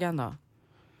bästa yogan då?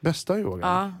 Bästa yogan?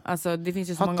 Ja, alltså det finns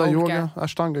ju så Hatha många yoga, olika.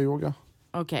 ashtanga yoga.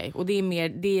 Okej, och det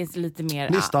är lite mer...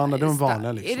 Det är standard, det är en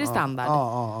vanliga liksom. Är det standard?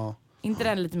 Ja. Inte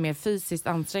den lite mer fysiskt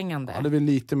ansträngande? Ja, det är väl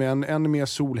lite mer, en mer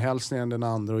solhälsning än den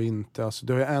andra och inte. Alltså,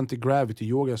 du har ju anti-gravity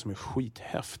yoga som är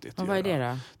skithäftigt. Och vad är det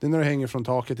då? Det är när du hänger från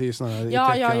taket i såna här...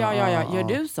 Ja. Gör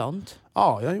du sånt?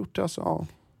 Ja, jag har gjort det alltså, ja.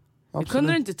 Det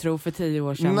kunde du inte tro för 10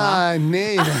 år sedan.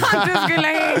 Nej. Du skulle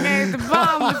hänga ett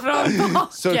band från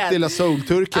taket. Söktilla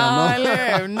soulturken.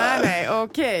 Eller hur? Nej,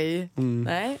 okej.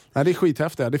 Nej, det är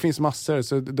skithäftigt. Det finns massor.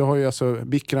 Så du har ju alltså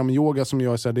Bikram yoga som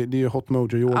jag så det är ju hot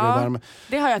mojo yoga i värme.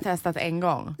 Det har jag testat en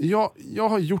gång. Jag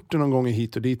har gjort det någon gång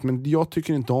hit och dit, men jag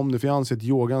tycker inte om det, för jag anser att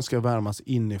yogan ska värmas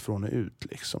inifrån och ut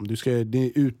liksom. Det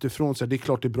är utifrån, så det är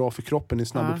klart det är bra för kroppen i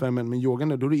snabb uppvärmning, men yogan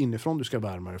då är det inifrån du ska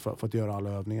värma dig för att göra alla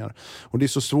övningar. Och det är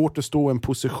så svårt att stå i en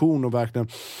position och verkligen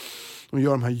och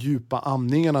gör de här djupa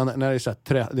andningarna när det är, så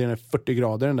här, det är 40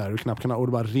 grader den där och knappt kan, och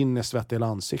det bara rinner svett i hela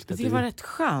ansiktet. Det var rätt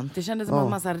skönt. Det kändes som att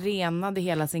man så renade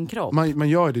hela sin kropp. Man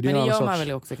gör det. Men det gör man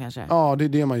väl också kanske? Ja, det är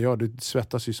det man gör. Det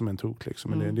svettas ju som en tok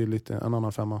liksom. Men det är lite en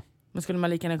annan femma. Men skulle man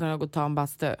lika gärna kunna gå och ta en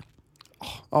bastu?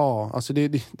 Ja, alltså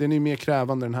den är mer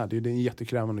krävande den här. Det är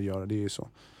jättekrävande att göra, det är ju så.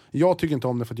 Jag tycker inte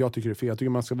om det för att jag tycker det är fel. Jag tycker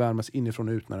man ska värmas inifrån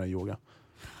och ut när det är yoga.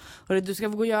 Och du ska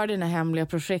få gå och göra dina hemliga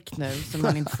projekt nu som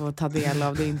man inte får ta del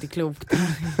av. Det är inte klokt.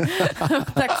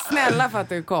 Tack snälla för att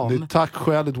du kom. Tack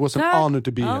själv. It was an honor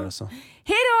to be here. Alltså.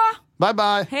 Hej då! Bye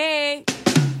bye! Hej!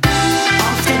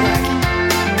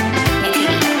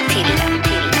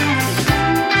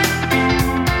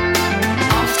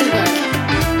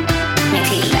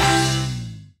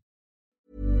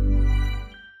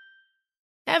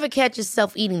 Ever catch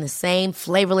yourself eating the same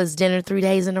flavorless dinner 3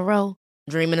 days in a row?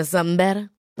 Dreaming of something better?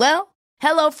 Well,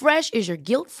 HelloFresh is your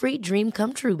guilt-free dream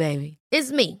come true, baby.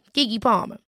 It's me, Keke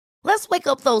Palmer. Let's wake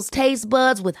up those taste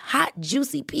buds with hot,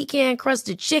 juicy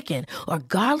pecan-crusted chicken or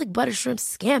garlic butter shrimp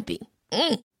scampi.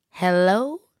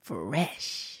 Hello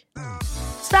Fresh.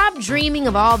 Stop dreaming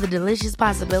of all the delicious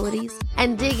possibilities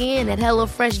and dig in at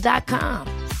HelloFresh.com.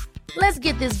 Let's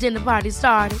get this dinner party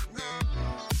started.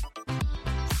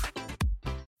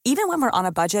 Even when we're on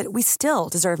a budget, we still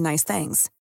deserve nice things.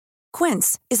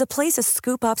 Quince is a place to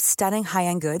scoop up stunning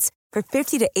high-end goods for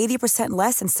 50 to 80%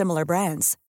 less than similar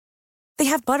brands. They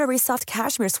have buttery soft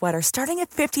cashmere sweaters starting at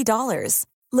 $50,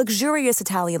 luxurious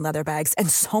Italian leather bags, and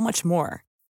so much more.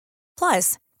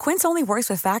 Plus, Quince only works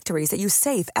with factories that use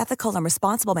safe, ethical, and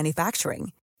responsible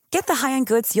manufacturing. Get the high-end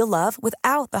goods you'll love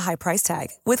without the high price tag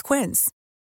with Quince.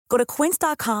 Go to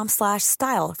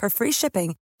quince.com/style for free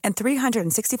shipping and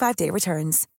 365-day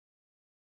returns.